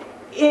see,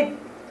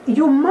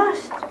 you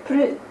must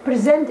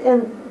present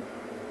in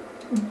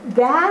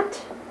that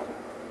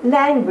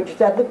language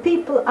that the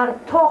people are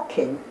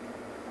talking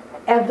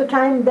at the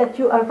time that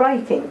you are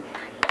writing,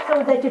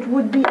 so that it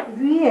would be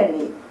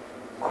really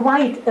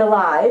quite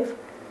alive.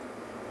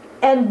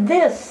 And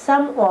this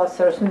some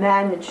authors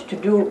manage to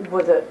do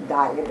with a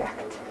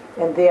dialect.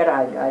 And there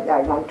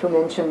I want to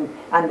mention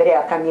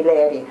Andrea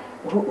Camilleri,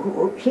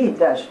 who he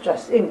does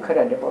just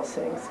incredible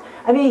things.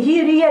 I mean,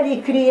 he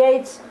really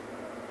creates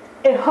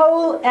a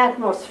whole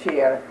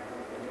atmosphere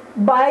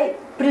by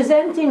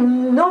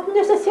presenting not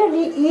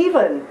necessarily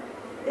even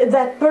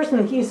that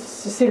person, he's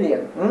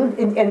Sicilian,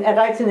 and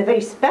writes in a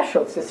very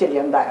special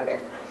Sicilian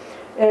dialect.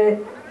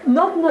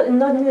 Not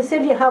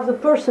necessarily how the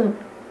person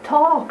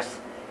talks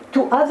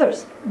to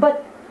others,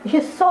 but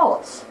his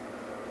thoughts.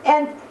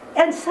 And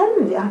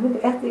suddenly, I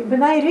mean,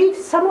 when I read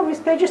some of his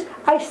pages,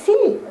 I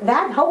see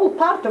that whole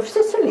part of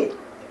Sicily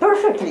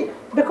perfectly,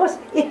 because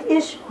it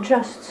is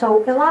just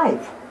so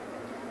alive.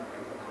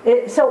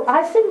 So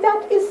I think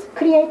that is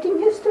creating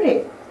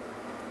history.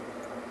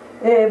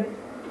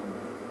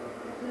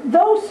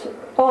 Those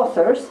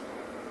authors,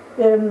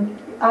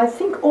 I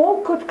think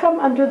all could come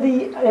under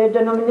the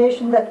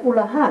denomination that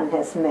Ulla Hahn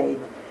has made.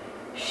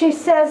 She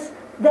says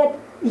that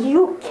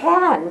you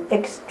can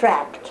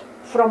extract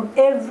from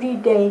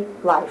everyday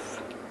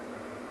life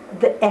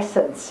the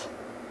essence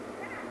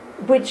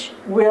which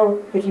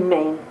will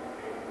remain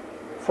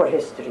for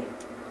history.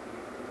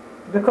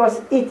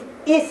 Because it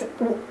is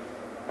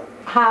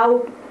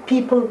how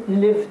people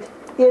lived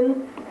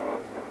in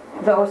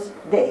those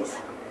days.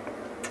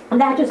 And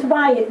that is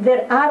why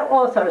there are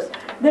authors.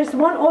 There's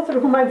one author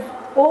whom I've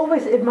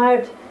always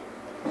admired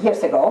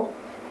years ago,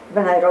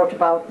 when I wrote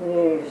about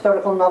the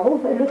historical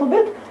novel a little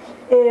bit,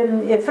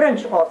 a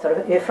French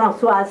author,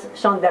 Françoise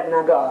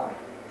Chandernagor.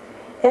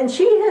 And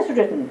she has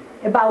written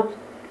about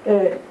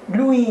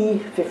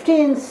Louis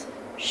XV.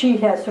 She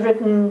has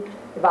written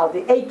about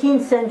the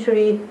 18th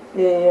century,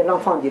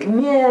 L'Enfant des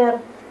Lumières.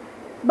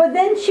 But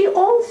then she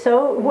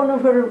also, one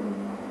of her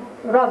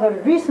rather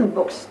recent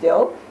books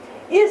still,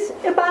 is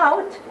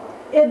about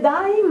a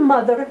dying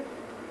mother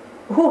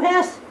who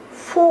has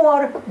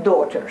 4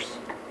 daughters.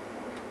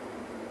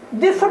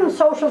 Different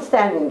social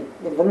standing.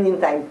 In the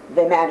meantime,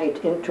 they married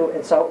into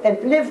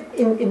and live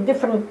in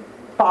different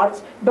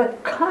parts,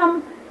 but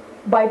come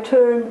by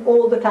turn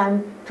all the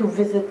time to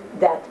visit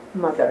that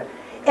mother.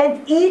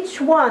 And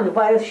each one,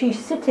 while she's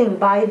sitting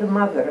by the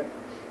mother,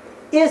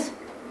 is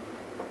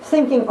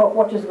thinking of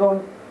what is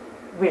going,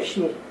 where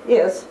she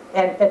is,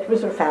 and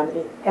with her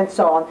family, and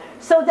so on.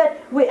 So that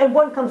and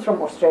one comes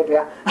from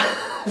Australia,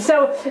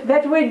 so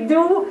that we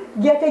do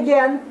get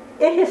again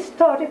a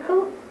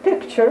historical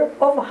picture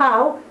of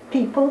how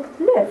people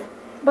live,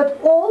 but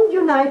all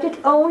united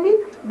only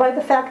by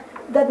the fact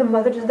that the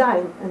mother is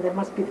dying and they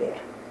must be there.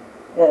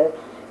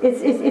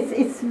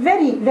 It's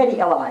very, very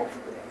alive.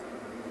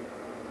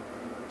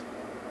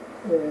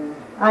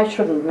 I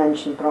shouldn't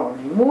mention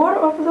probably more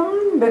of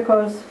them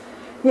because,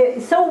 yeah,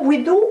 so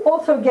we do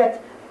also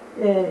get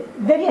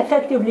very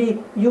effective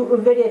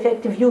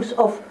use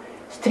of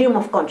stream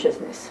of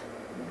consciousness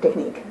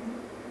technique.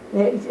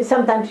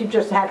 Sometimes you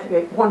just have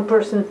one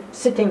person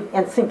sitting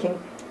and thinking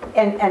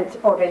and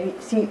already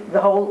see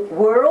the whole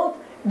world,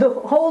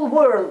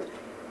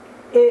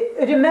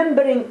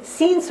 remembering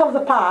scenes of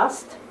the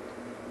past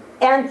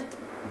and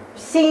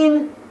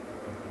seeing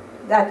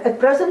that at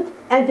present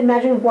and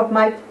imagining what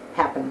might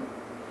happen.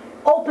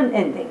 Open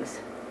endings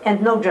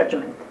and no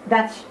judgment.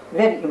 That's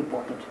very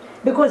important.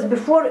 Because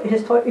before,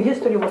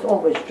 history was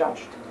always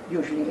judged.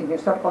 Usually in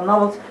historical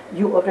novels,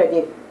 you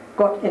already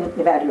got an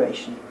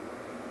evaluation.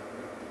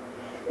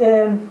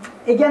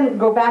 Again,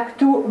 go back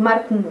to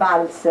Martin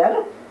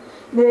Walser,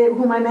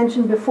 whom I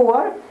mentioned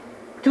before,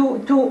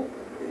 to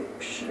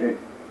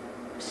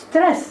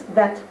stress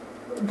that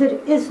there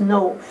is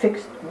no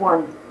fixed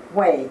one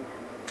way.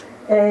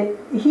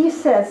 He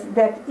says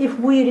that if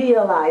we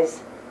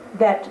realize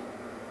that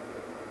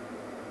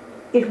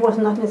it was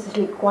not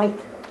necessarily quite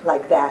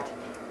like that,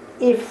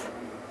 if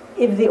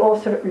the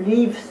author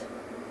leaves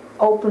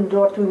open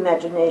door to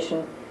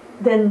imagination,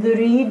 then the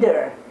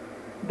reader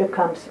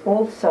becomes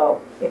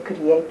also a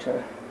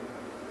creator,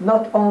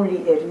 not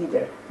only a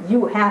reader.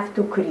 You have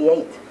to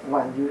create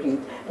while you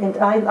read, and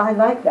I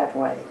like that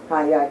way.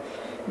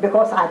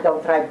 Because I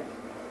don't write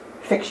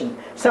fiction,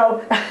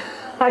 so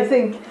I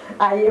think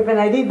when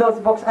I read those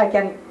books, I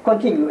can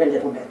continue a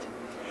little bit.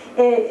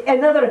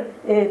 Another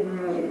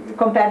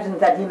comparison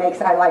that he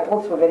makes, I like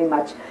also very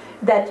much,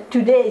 that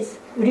today's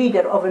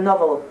reader of a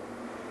novel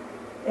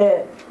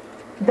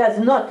does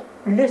not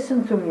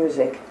listen to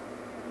music,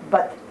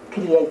 but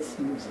creates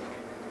music.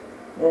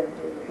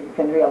 You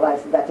can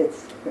realize that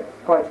it's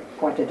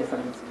quite a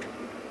difference.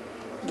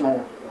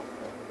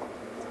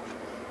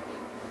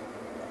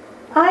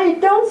 I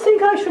don't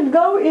think I should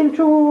go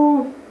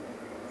into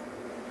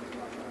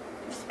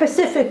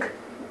specific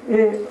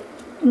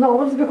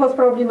novels, because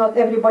probably not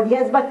everybody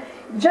has, but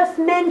just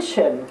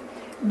mention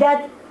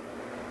that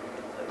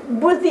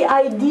with the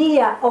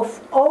idea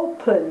of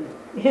open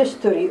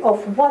history,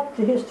 of what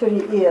the history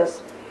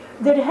is,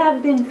 there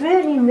have been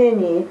very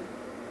many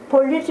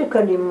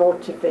politically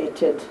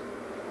motivated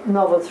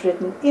novels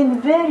written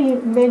in very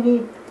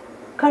many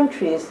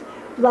countries,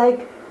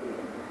 like,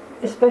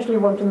 especially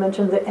want to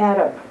mention the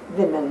Arab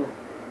women.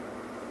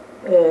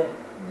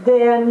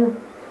 Then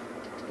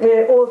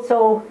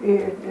also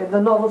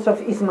the novels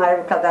of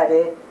Ismail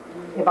Kadare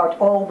about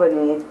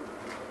Albany.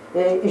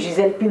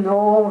 Gisèle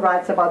Pineau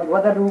writes about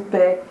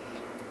Guadalupe.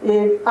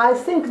 I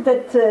think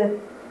that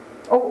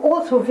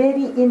also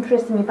very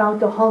interesting about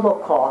the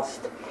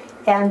Holocaust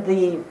and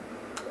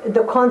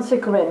the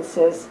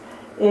consequences.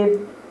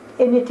 An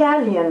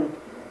Italian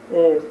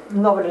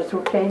novelist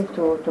who came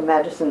to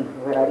Madison,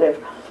 where I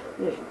live,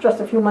 just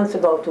a few months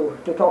ago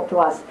to talk to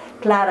us,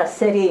 Clara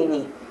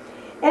Sereni.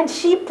 And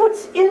she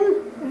puts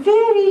in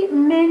very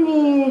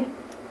many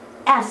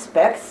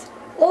aspects,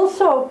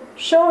 also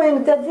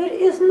showing that there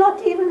is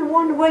not even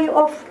one way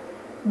of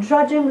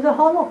judging the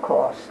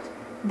Holocaust.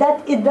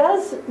 That it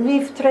does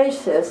leave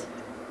traces,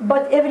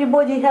 but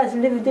everybody has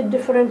lived it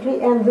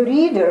differently, and the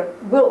reader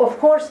will, of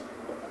course,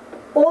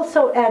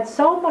 also add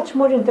so much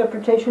more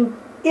interpretation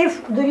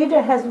if the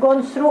reader has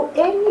gone through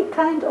any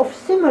kind of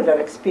similar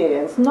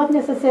experience, not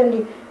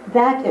necessarily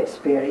that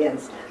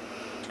experience.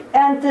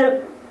 And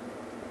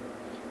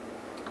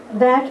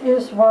that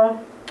is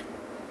what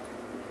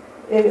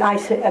I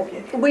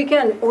say. We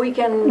can.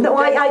 No,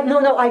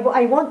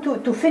 I want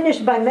to finish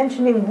by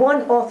mentioning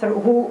one author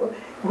who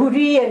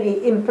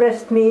really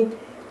impressed me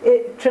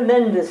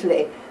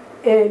tremendously.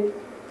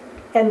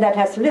 And that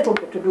has little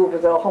bit to do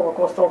with the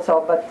Holocaust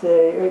also, but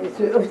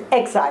it's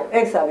exile.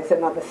 Exile is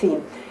another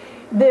theme.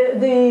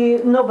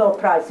 The Nobel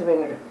Prize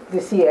winner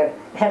this year,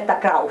 Herta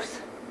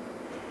Kraus.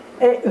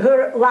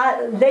 Her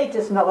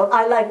latest novel,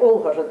 I like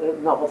all her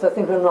novels. I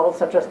think her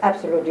novels are just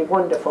absolutely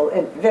wonderful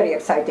and very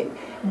exciting.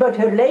 But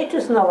her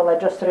latest novel I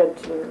just read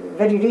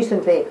very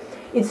recently,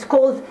 it's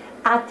called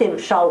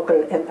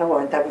Atemschaukel. And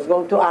I was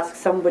going to ask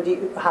somebody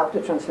how to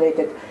translate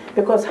it,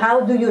 because how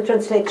do you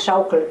translate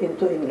schaukel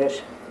into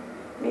English?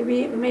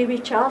 Maybe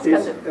Charles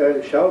Is can.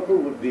 schaukel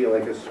would be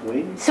like a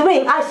swing?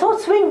 Swing. I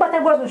thought swing, but I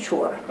wasn't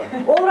sure.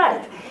 All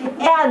right.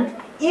 And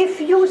if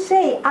you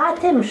say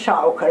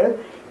Atemschaukel,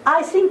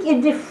 I think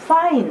it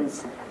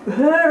defines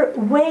her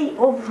way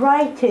of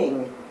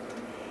writing,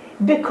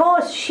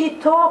 because she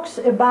talks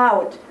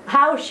about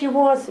how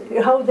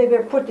they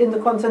were put in the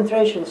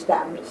concentration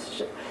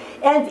camps,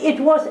 and it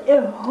was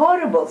a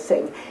horrible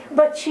thing.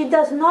 But she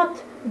does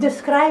not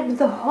describe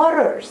the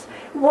horrors.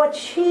 What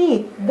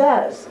she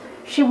does,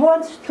 she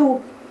wants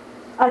to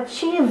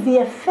achieve the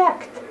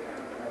effect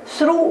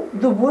through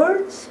the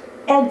words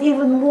and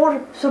even more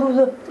through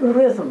the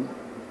rhythm.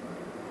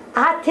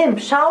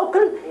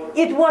 Atemschaukel,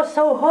 it was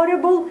so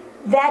horrible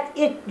that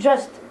it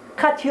just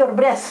cut your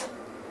breath.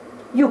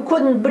 You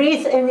couldn't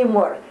breathe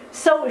anymore.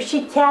 So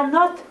she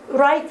cannot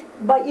write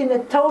in a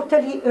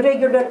totally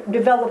regular,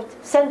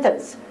 developed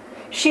sentence.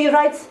 She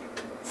writes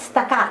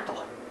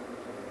staccato.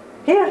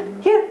 Here,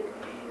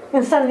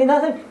 and suddenly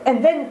nothing,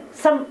 and then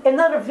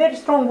another very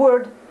strong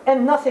word,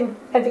 and nothing,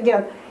 and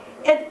again.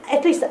 And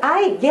at least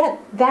I get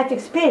that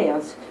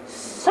experience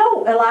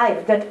so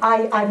alive that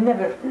I've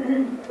never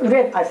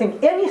read, I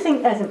think,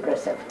 anything as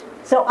impressive.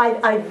 So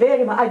I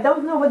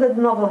don't know whether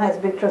the novel has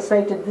been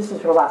translated. This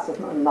is her last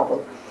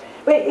novel.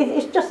 But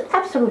it's just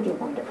absolutely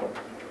wonderful.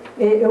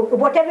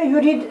 Whatever you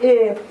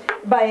read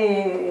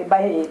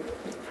by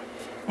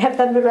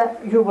Herta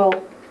Müller, you will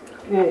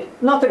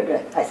not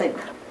regret, I think.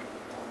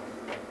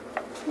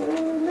 Is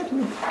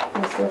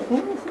there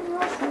anything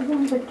else I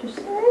wanted to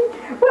say?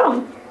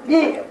 Well,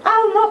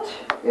 I'll not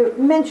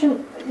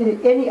mention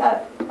any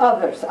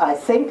others, I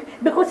think,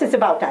 because it's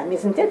about time,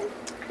 isn't it?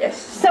 Yes.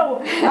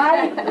 So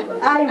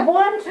I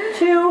want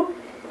to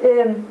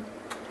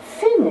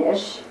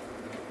finish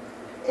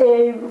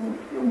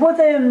with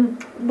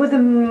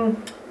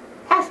an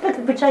aspect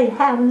which I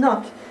have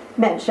not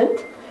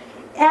mentioned,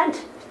 and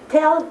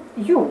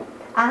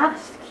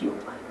ask you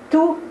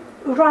to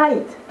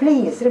write.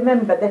 Please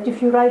remember that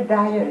if you write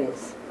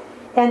diaries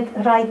and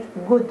write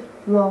good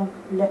long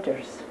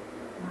letters,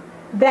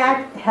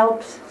 that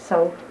helps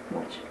so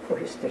much for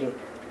history.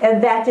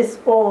 And that is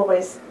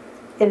always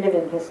a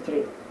living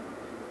history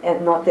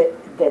and not a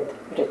dead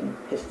written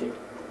history.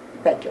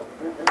 Thank you.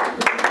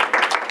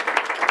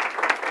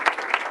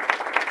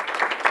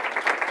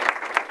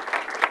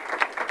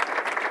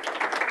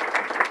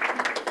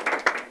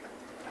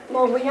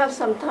 Well, we have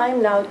some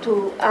time now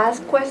to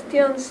ask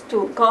questions,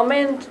 to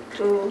comment,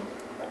 to...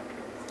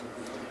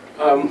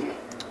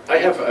 I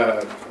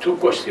have two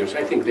questions.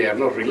 I think they are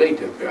not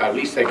related. At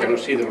least I cannot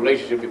see the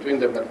relationship between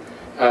them, but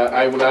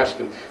I will ask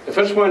them. The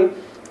first one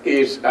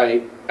is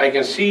I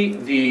can see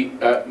the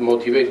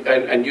motivation,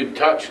 and you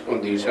touched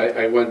on this.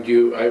 I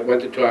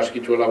wanted to ask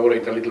you to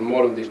elaborate a little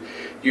more on this.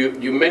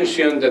 You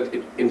mentioned that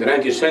in the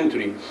 19th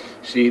century,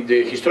 see,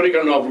 the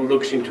historical novel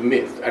looks into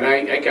myth, and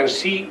I can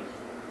see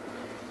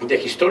the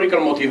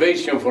historical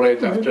motivation for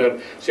it after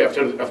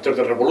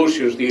the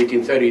revolutions, the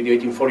 1830, the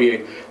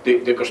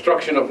 1848, the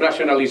construction of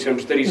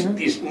nationalisms. There is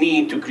this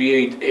need to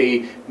create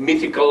a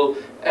mythical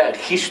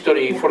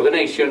history for the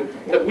nation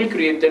that will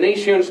create the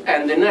nations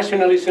and the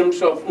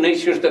nationalisms of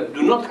nations that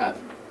do not have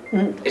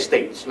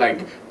states, like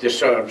the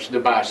Serbs,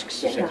 the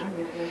Basques, etc.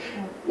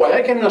 What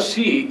I cannot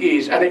see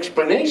is an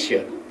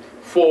explanation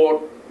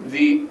for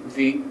the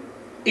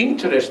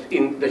interest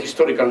in the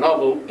historical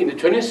novel in the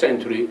 20th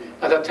century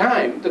at a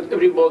time that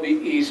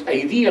everybody is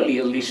ideally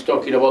at least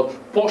talking about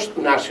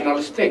post-national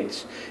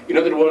states. In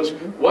other words,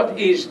 what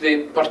is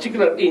the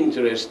particular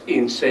interest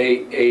in,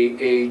 say,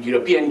 a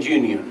European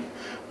Union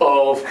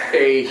of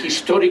a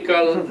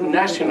historical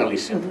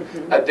nationalism?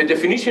 The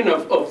definition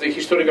of the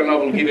historical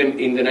novel given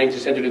in the 19th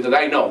century that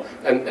I know,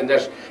 and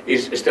that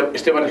is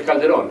Esteban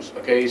Calderón's,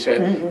 okay,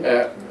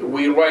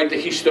 we write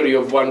the history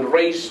of one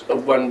race,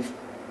 of one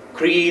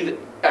creed,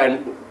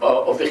 and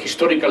of the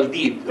historical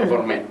deed of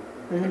our men.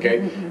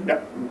 Okay,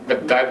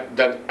 but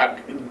that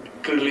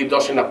clearly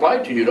doesn't apply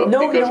to Europe,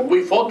 because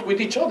we fought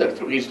with each other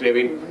through history. I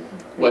mean,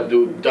 what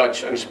do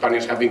Dutch and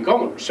Spaniards have in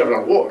common?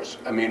 Several wars.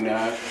 I mean,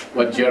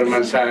 what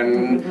Germans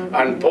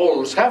and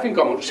Poles have in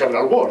common?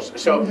 Several wars.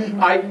 So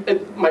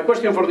my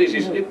question for this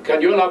is,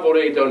 can you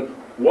elaborate on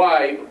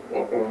why,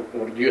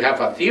 or do you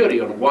have a theory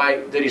on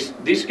why there is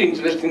this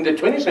interest in the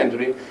 20th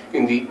century,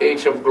 in the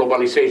age of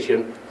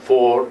globalization,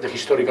 for the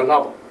historical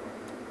novel?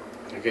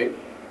 Okay.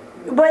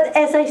 But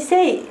as I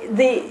say,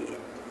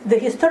 the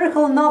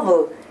historical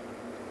novel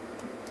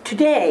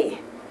today,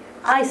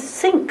 I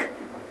think,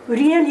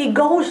 really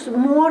goes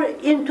more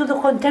into the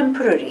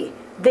contemporary.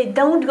 They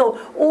don't go,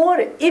 or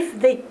if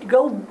they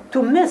go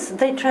to myths,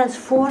 they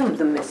transform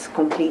the myths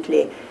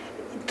completely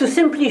to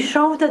simply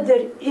show that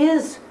there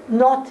is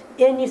not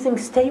anything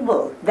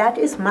stable. That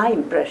is my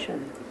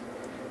impression.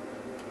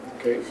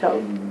 Okay.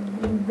 So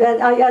that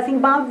I think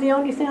about the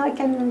only thing I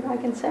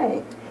can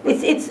say.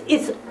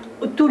 It's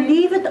to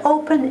leave it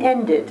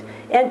open-ended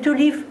and to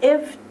leave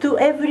to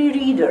every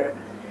reader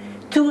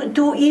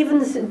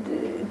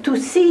to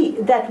see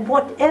that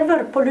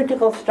whatever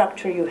political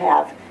structure you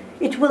have,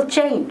 it will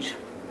change.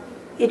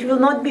 It will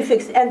not be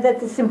fixed, and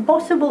that it's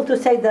impossible to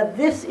say that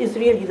this is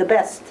really the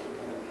best.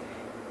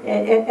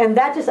 And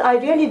that is, I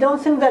really don't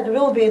think that there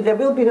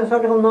will be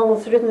historical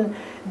novels written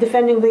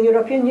defending the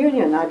European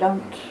Union. I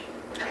don't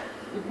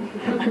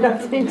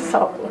think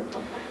so.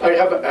 I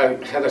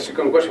had a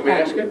second question. May I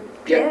ask it?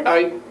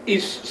 Yeah.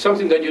 Is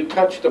something that you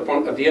touched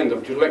upon at the end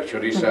of your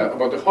lecture is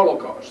about the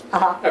Holocaust.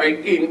 I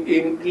mean,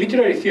 in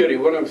literary theory,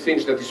 one of the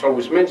things that is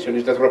always mentioned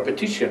is that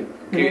repetition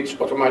creates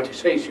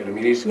automatization. I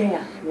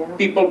mean,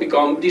 people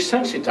become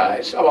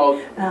desensitized about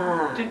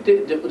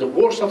the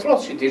worst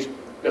atrocities,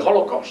 the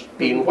Holocaust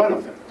being one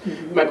of them.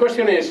 My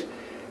question is,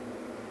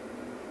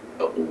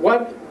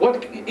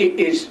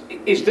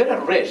 is there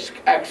a risk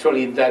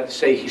actually that,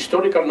 say,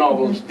 historical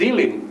novels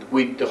dealing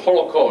with the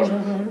Holocaust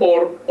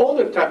or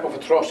other type of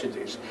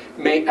atrocities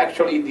may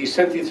actually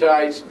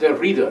desensitize the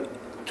reader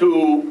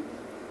to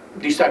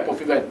these type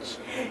of events?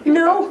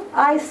 No,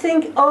 I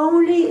think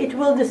only it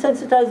will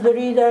desensitize the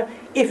reader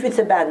if it's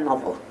a bad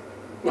novel.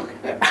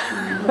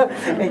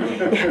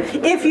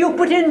 If you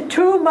put in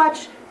too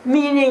much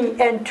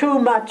meaning and too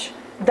much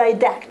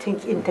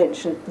didactic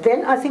intention,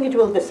 then I think it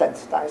will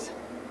desensitize.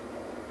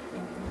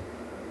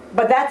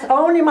 But that's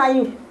only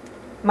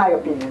my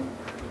opinion,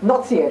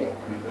 not theory.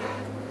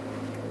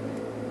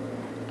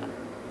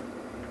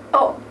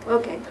 Oh,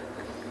 okay.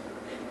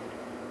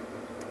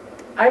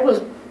 I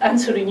was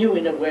answering you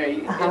in a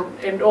way,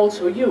 and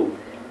also you,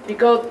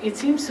 because it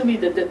seems to me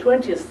that the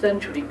 20th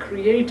century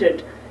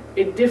created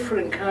a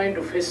different kind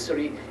of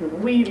history.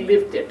 We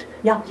lived it.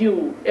 Yeah.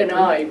 You and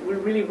I, we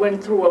really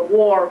went through a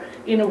war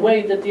in a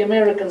way that the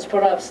Americans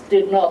perhaps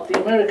did not. The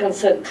Americans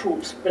sent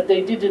troops, but they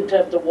didn't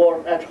have the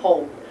war at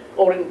home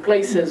or in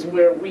places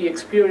where we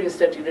experienced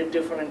it in a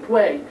different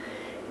way.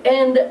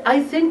 And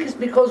I think it's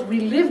because we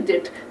lived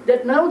it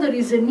that now there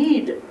is a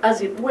need, as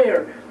it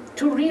were,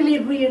 to really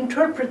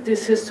reinterpret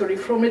this history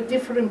from a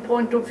different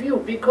point of view,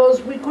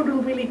 because we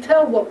couldn't really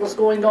tell what was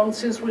going on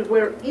since we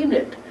were in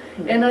it.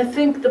 And I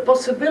think the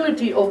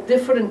possibility of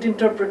different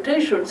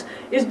interpretations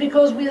is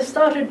because we have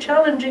started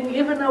challenging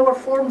even our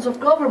forms of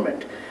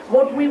government,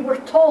 what we were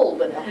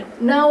told.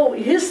 Now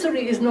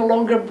history is no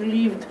longer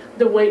believed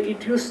the way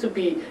it used to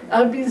be.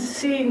 I've been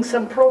seeing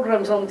some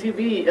programs on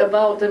TV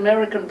about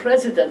American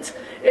presidents,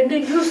 and they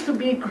used to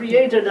be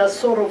created as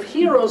sort of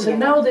heroes, and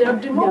now they are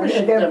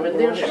demolishing them, and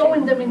they're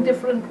showing them in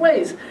different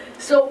ways.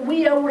 So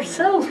we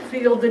ourselves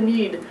feel the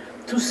need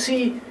to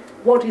see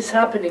what is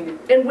happening.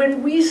 And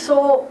when we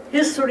saw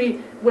history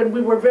when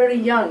we were very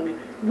young,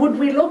 would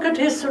we look at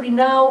history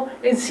now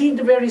and see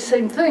the very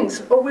same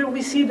things? Or will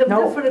we see them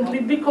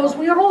differently because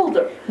we are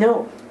older?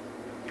 No.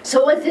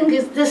 So I think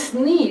it's this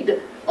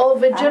need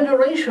of a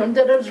generation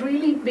that has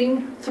really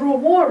been through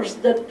wars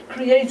that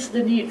creates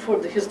the need for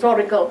the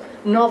historical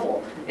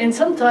novel. And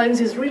sometimes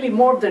it's really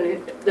more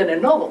than a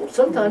novel.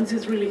 Sometimes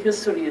it's really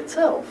history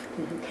itself.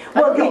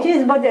 Well, it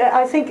is, but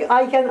I think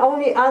I can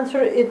only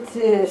answer it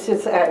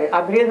since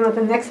I'm really not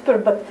an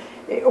expert, but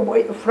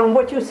from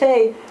what you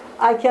say,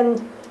 I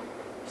can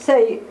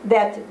say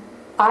that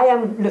I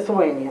am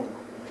Lithuanian.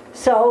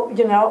 So,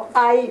 you know,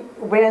 I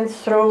went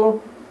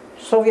through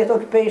Soviet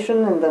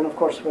occupation, and then of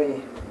course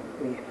we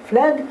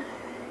fled.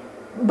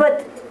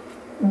 But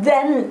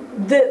then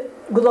the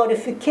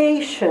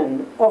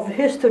glorification of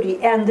history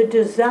and the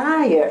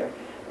desire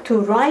to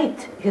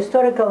write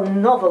historical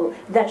novel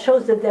that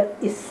shows that there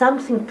is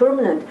something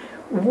permanent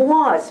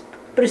was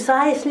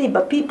precisely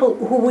by people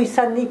who we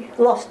suddenly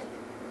lost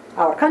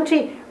our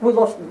country, we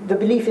lost the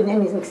belief in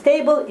anything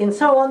stable, and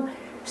so on.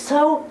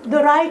 So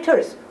the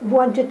writers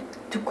wanted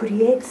to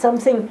create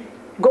something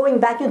going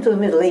back into the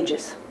Middle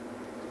Ages,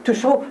 to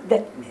show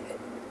that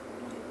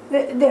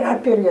there are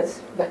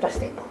periods that are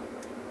stable.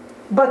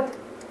 But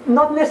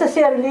not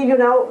necessarily, you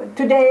know,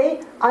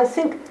 today I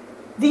think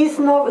this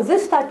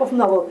type of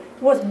novel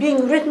was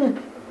being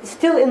written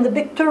still in the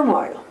big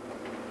turmoil.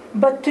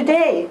 But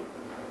today,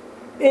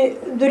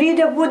 the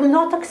reader would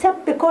not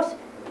accept, because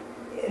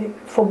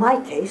for my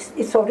taste,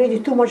 it's already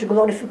too much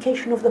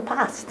glorification of the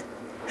past,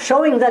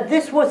 showing that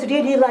this was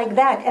really like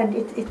that, and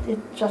it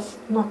just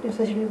not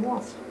necessarily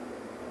was.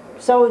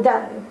 So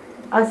that,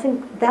 I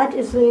think that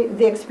is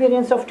the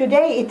experience of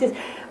today. It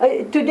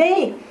is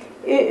today.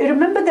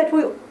 Remember that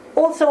we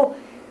also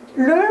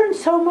learn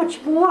so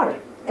much more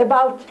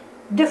about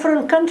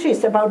different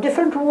countries, about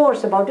different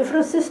wars, about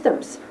different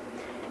systems,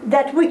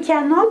 that we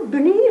cannot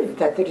believe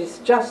that there is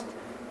just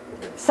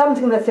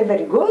something that's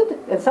very good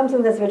and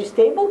something that's very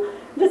stable.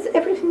 That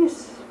everything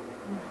is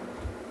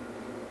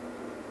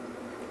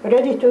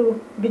ready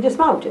to be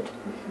dismounted.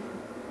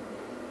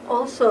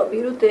 Also,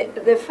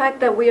 Birute, the fact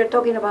that we are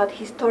talking about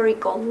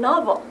historical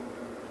novel,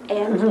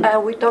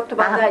 and we talked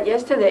about that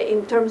yesterday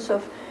in terms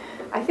of,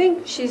 I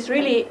think she's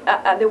really,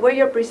 the way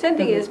you're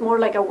presenting it is more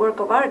like a work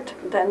of art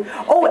than,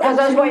 because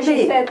that's why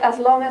she said, as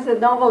long as the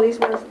novel is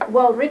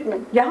well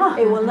written,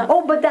 it will not.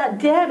 Oh, but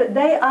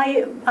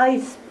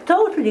I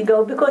totally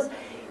go, because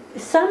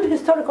some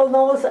historical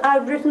novels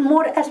are written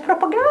more as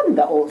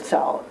propaganda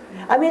also.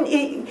 I mean,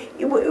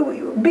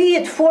 be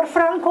it for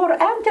Franco or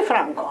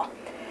anti-Franco.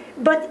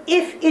 But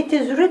if it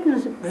is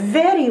written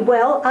very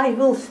well, I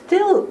will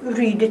still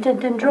read it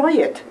and enjoy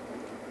it.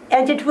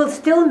 And it will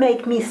still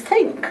make me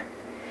think.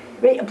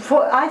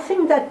 I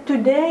think that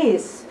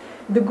today's,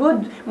 the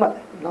good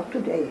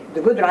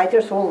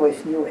writers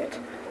always knew it.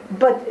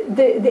 But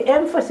the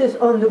emphasis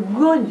on the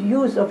good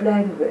use of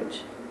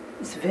language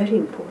is very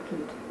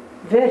important.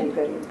 Very,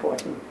 very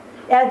important.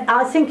 And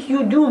I think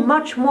you do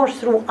much more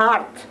through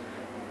art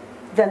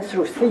than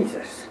through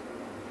thesis.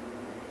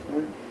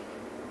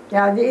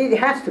 Yeah, it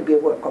has to be a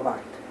work of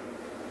art.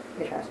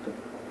 It has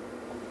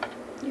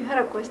to. You had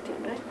a question,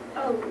 right?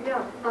 Oh,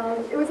 yeah.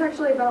 It was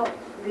actually about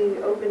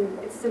the open,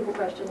 it's a simple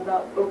question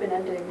about open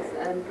endings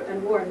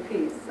and War and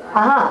Peace.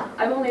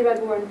 I've only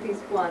read War and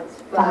Peace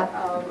once, but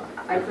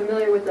I'm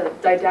familiar with the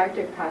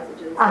didactic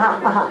passages.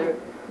 They're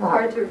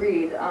hard to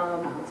read,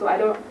 so I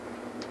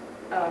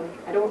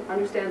don't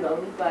understand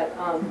them, but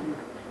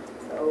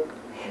so.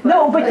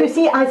 No, but you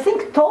see, I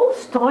think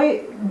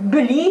Tolstoy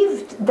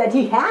believed that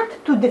he had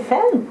to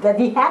defend, that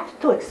he had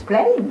to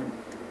explain.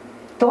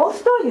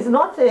 Tolstoy is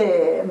not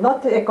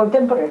a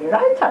contemporary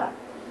writer.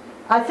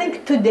 I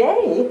think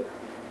today,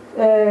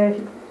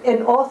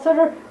 an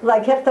author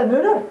like Herta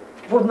Müller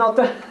would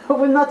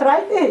not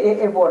write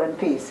a War and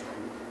Peace.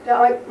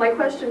 Yeah, my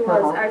question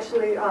was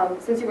actually,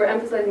 since you were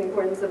emphasizing the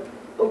importance of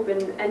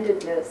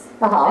open-endedness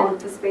and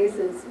the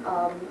spaces,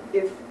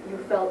 if you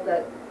felt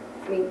that,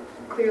 I mean,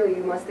 clearly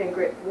you must think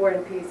War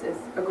and Peace is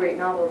a great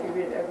novel if you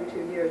read it every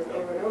 2 years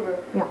over and over.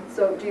 Yeah.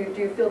 So do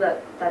you feel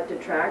that that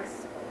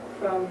detracts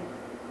from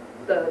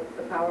the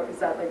power? Is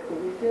that like a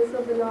weakness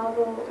of the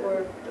novel,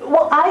 or?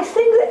 Well, I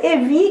think a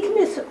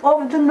weakness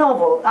of the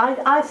novel.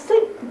 I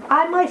think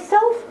I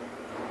myself,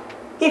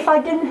 if I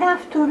didn't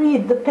have to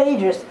read the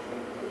pages,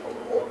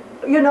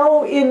 you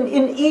know,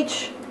 in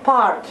each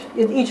part,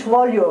 in each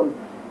volume,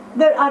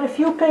 there are a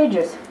few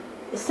pages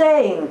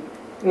saying,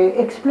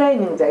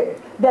 explaining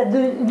that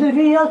the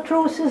real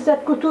truth is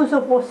that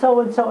Kutuzov was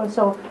so and so and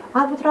so.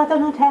 I would rather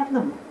not have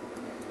them.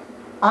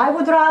 I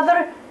would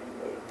rather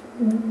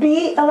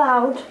be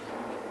allowed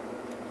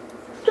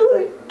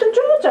to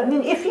judge. I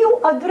mean, if you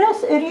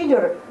address a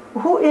reader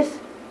who is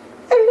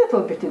a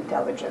little bit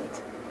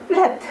intelligent,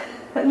 let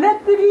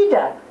the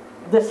reader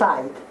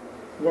decide,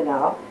 you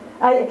know.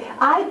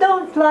 I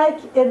don't like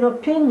an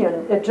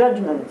opinion, a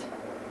judgment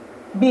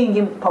being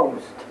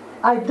imposed.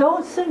 I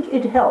don't think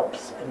it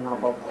helps a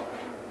novel.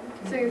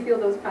 So you feel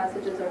those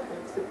passages are kind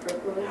of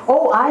superfluous?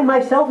 Oh, I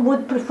myself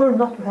would prefer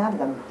not to have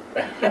them.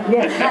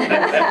 Yes.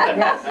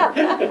 Yes.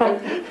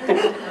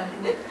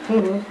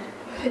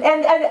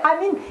 And I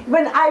mean,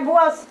 when I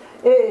was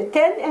 10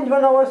 and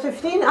when I was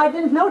 15, I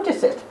didn't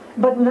notice it.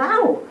 But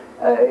now,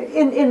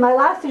 in my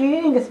last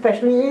reading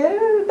especially,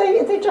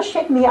 they just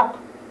shake me up.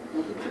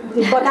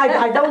 But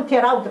I don't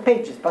tear out the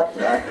pages, but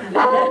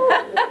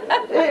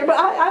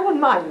I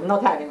wouldn't mind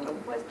not having them.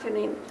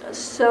 Questioning.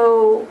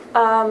 So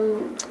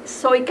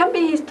it can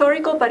be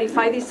historical, but if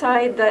I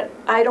decide that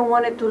I don't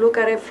want it to look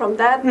at it from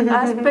that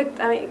aspect,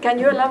 I mean, can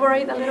you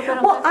elaborate a little bit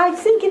on Well, that? I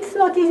think it's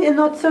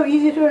not so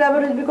easy to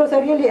elaborate because I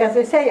really, as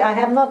I say, I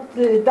have not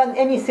done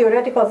any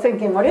theoretical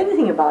thinking or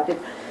anything about it.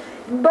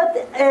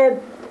 But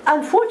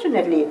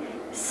unfortunately,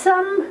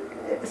 some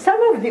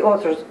of the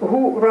authors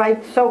who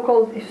write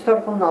so-called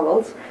historical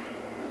novels,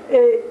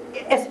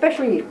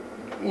 especially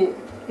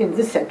in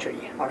this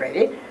century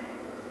already,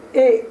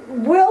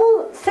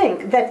 will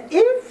think that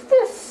if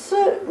this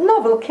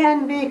novel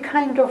can be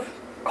kind of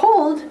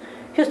called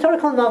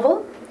historical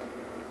novel,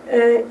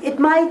 it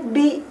might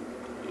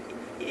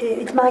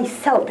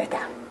sell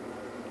better.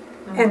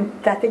 And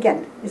that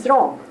again is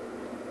wrong.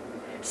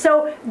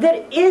 So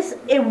there is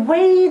a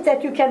way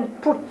that you can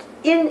put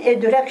in a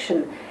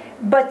direction,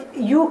 but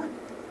you,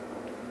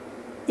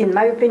 in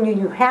my opinion,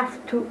 you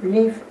have to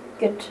leave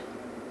it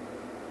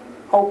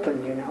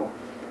open, you know.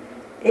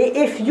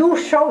 If you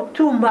show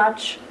too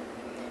much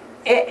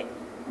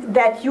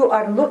that you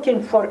are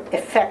looking for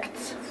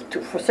effects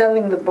for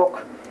selling the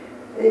book,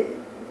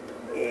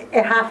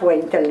 a halfway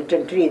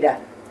intelligent reader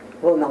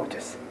will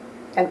notice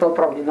and will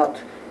probably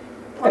not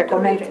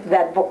recommend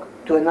that book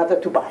to another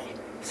to buy.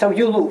 So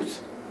you lose.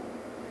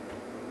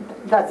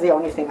 That's the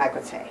only thing I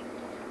could say.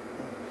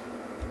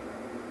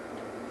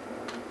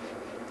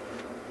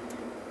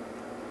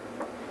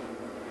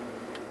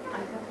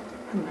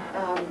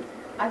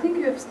 I think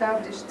you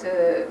established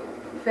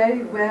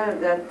very well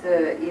that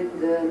in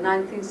the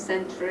 19th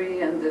century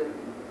and the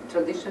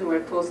tradition where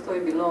Tolstoy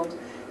belongs,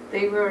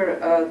 they were,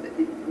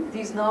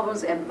 these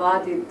novels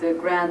embodied the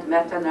grand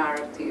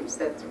meta-narratives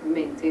that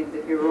maintained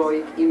the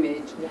heroic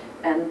image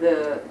and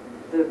the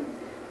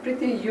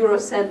pretty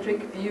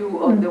Eurocentric view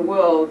of the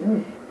world.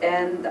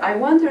 And I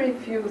wonder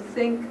if you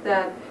think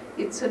that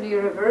it's an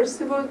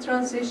irreversible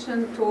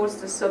transition towards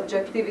the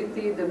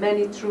subjectivity, the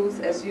many truths,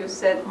 as you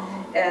said,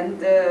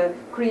 and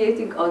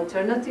creating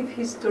alternative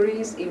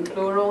histories in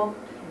plural,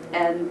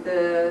 and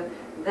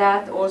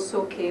that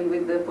also came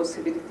with the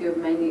possibility of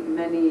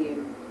many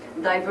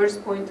diverse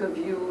point of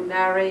view,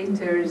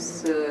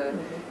 narrators,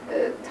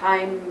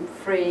 time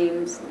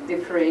frames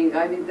differing.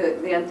 I mean,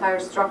 the entire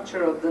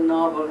structure of the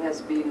novel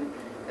has been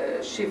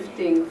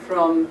shifting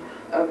from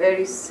a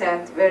very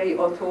set, very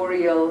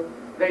authorial,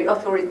 very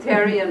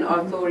authoritarian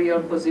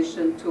authorial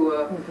position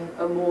to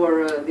a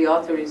more the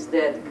author is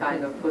dead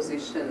kind of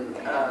position.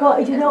 Well,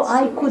 you know,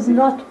 I could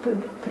not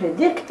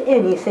predict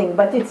anything,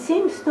 but it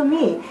seems to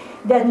me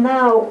that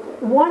now,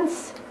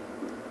 once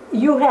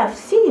you have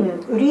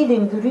seen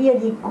reading the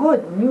really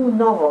good new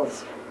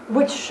novels,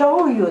 which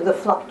show you the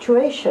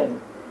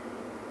fluctuation,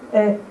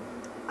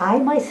 I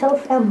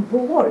myself am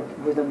bored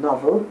with a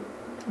novel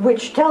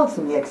which tells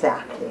me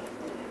exactly.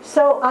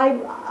 So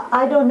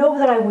I don't know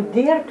that I would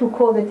dare to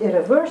call it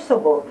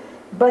irreversible,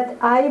 But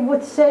I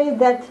would say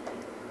that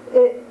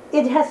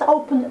it has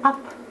opened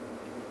up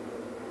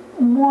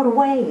more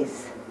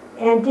ways,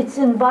 and it's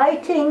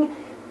inviting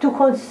to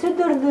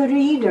consider the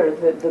reader,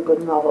 the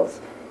good novels,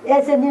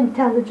 as an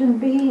intelligent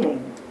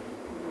being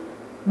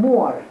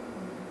more.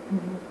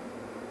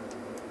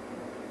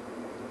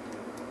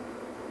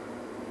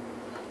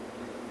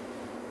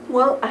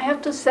 Well, I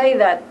have to say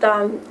that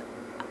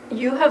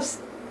you have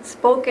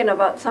spoken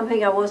about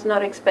something I was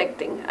not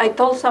expecting. I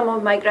told some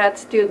of my grad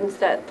students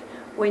that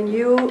when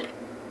you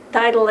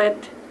title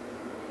it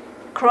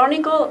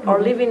Chronical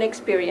or Living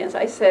Experience,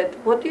 I said,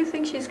 what do you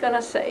think she's going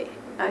to say?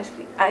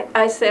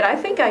 I said, I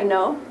think I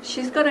know.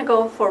 She's going to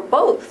go for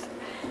both.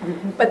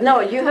 But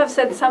no, you have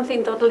said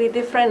something totally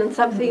different and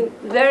something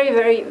very,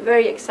 very,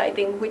 very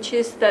exciting, which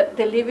is that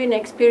the living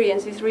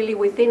experience is really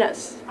within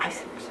us. I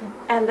think so.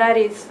 And that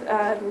is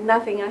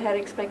nothing I had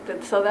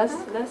expected. So that's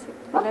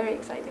very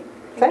exciting.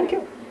 Thank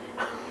you.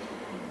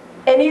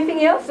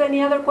 Anything else?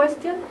 Any other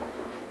question?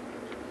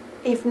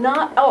 If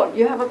not, oh,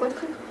 you have a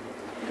question?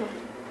 Go.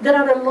 There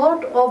are a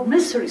lot of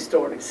mystery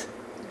stories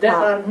that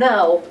are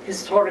now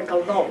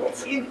historical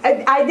novels.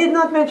 I did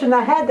not mention,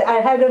 I had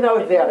a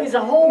note there. There is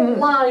a whole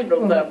line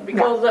of them,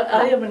 because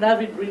I am an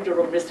avid reader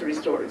of mystery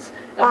stories.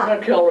 I'm an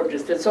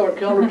archaeologist, and so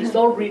archaeologists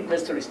all read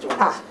mystery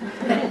stories.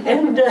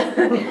 And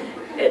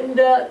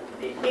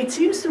it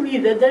seems to me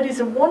that that is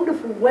a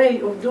wonderful way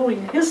of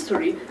doing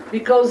history,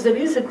 because there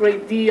is a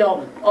great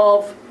deal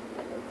of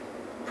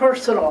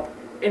personal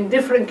and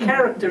different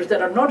characters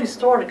that are not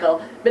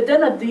historical, but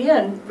then at the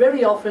end,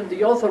 very often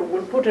the author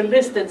will put a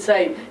list and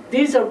say,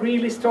 these are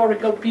real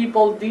historical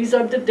people, these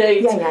are the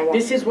dates,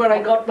 this is where I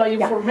got my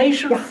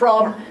information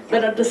from,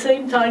 but at the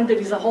same time there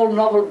is a whole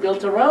novel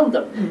built around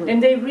them.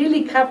 And they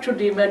really capture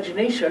the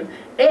imagination,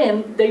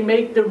 and they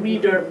make the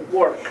reader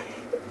work.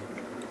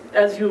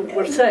 As you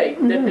were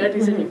saying, that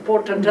is an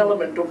important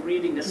element of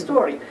reading a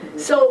story.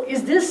 So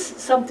is this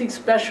something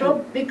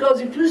special? Because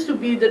it used to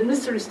be that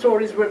mystery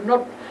stories were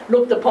not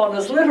looked upon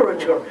as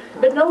literature,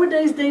 but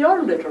nowadays they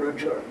are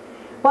literature.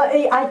 Well,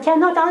 I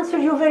cannot answer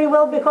you very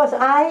well, because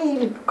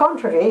I,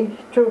 contrary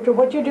to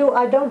what you do,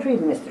 I don't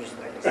read mystery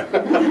stories.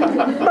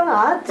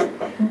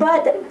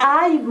 but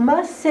I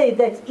must say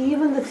that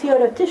even the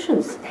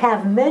theoreticians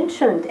have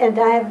mentioned, and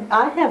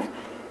I have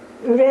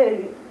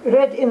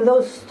read in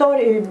those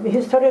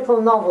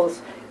historical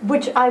novels,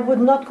 which I would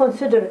not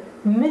consider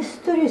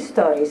mystery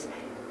stories,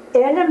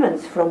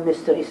 elements from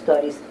mystery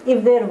stories.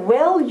 If they're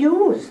well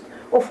used,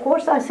 of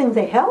course I think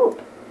they help.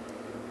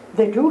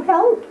 They do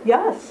help,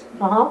 yes.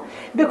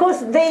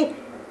 Because they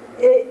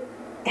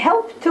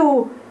help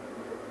to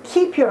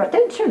keep your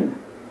attention,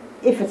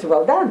 if it's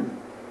well done.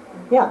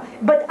 Yeah,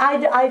 but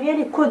I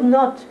really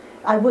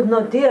I would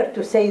not dare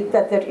to say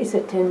that there is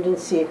a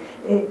tendency,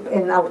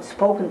 an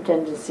outspoken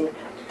tendency,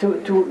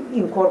 to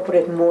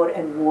incorporate more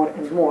and more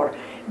and more.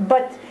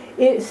 But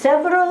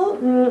several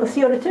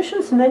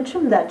theoreticians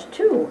mention that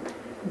too,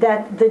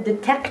 that the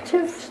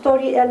detective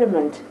story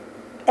element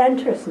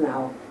enters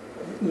now,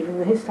 even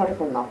the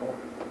historical novel.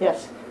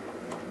 Yes,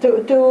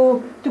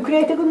 to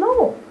create a good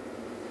novel.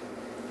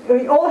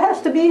 It all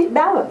has to be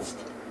balanced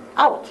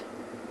out.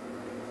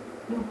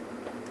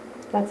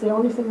 That's the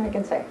only thing I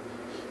can say.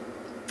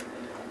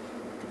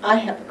 I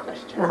have a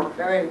question.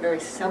 Very, very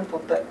simple,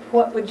 but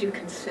what would you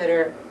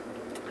consider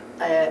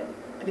an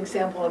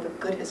example of a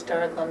good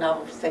historical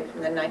novel, say,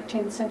 from the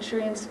 19th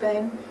century in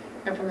Spain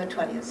and from the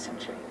 20th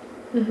century?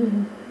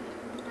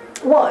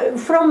 Well,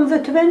 from the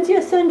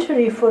 20th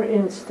century, for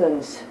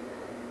instance,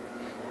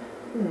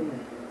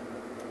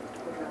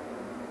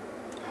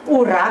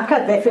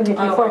 Urraca, definitely.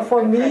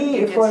 For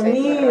me,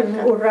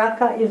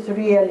 Urraca is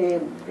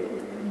really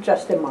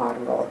just a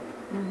marvel.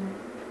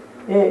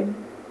 Yeah.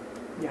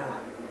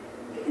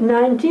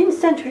 19th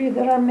century,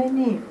 there are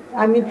many.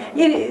 I mean,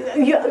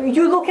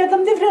 you look at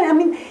them differently. I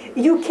mean,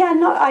 you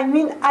cannot,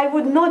 I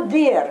would not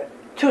dare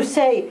to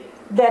say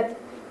that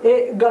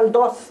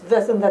Galdós,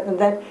 this and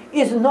that,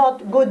 is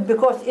not good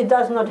because it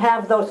does not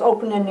have those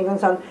open endings and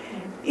so on.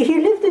 He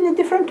lived in a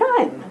different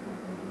time.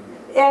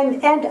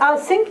 And I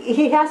think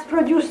he has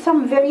produced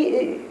some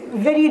very,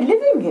 very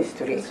living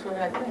history. That's what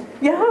I think.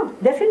 Yeah,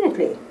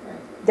 definitely.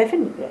 Right.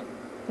 Definitely.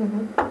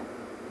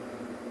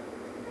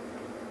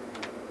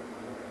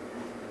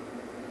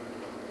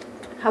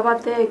 How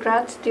about the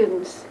grad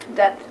students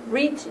that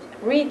read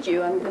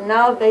you and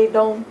now they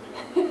don't?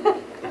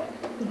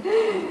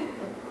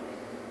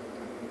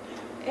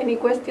 Any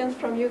questions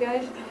from you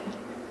guys?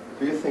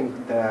 Do you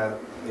think that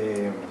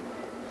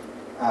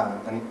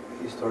an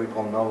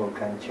historical novel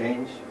can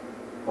change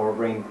or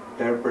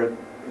reinterpret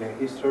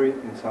history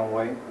in some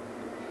way?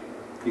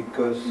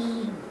 Because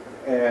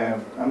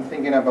I'm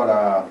thinking about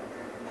a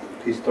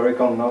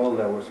historical novel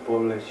that was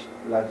published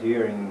last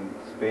year in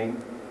Spain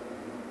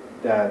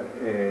that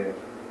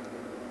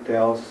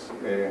tells,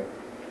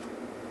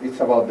 it's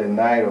about the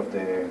night of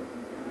the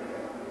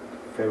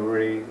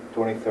February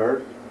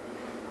 23rd,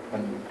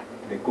 and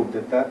the coup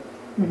d'etat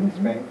in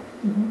Spain.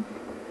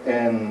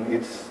 And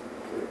it's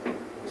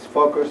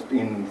focused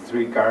in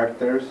three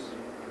characters,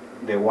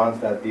 the ones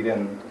that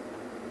didn't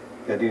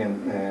they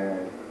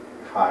didn't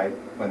hide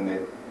when the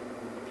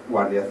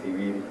Guardia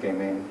Civil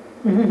came in,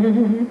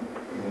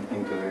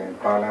 into the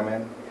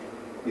parliament.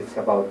 It's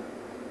about,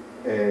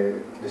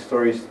 the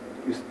story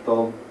is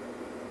told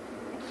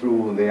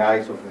through the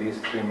eyes of these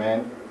three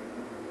men.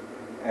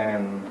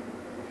 And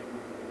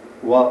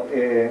well,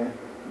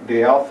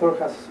 the author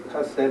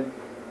has said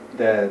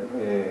that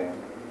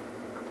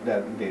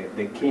that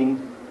the king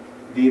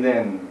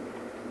didn't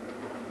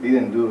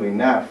do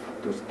enough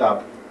to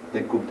stop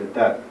the coup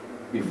d'état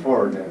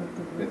before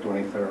the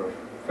 23rd of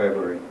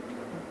February.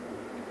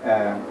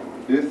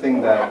 Do you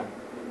think that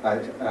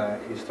a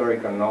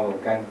historical novel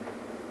can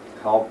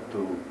help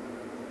to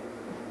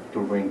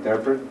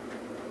reinterpret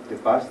the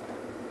past?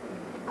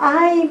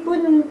 I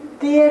wouldn't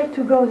dare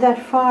to go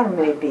that far,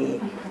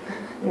 maybe.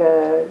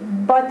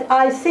 But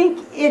I think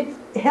it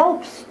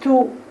helps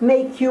to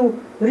make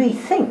you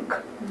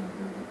rethink.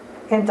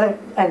 And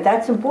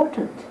that's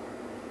important.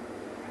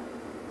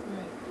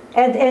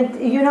 And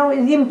you know,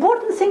 the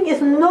important thing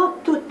is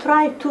not to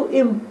try to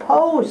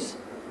impose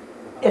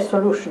a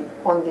solution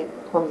on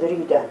the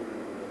reader.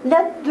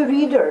 Let the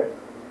reader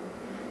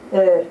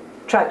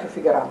try to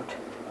figure out.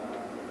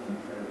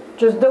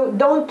 Just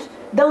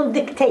don't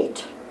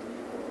dictate.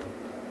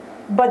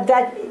 But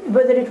that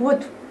whether it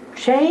would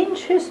change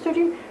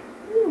history,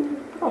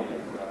 probably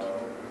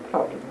not.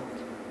 Probably not.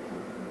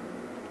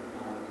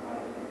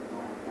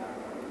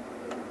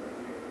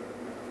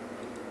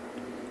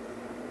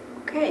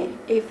 Okay,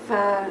 if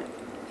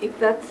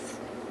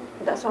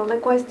that's all the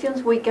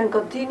questions, we can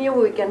continue.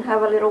 We can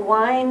have a little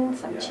wine,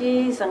 some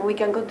cheese, and we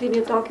can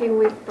continue talking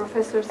with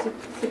Professor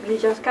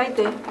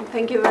Ciplijauskaite.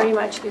 Thank you very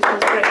much. This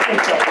was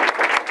great.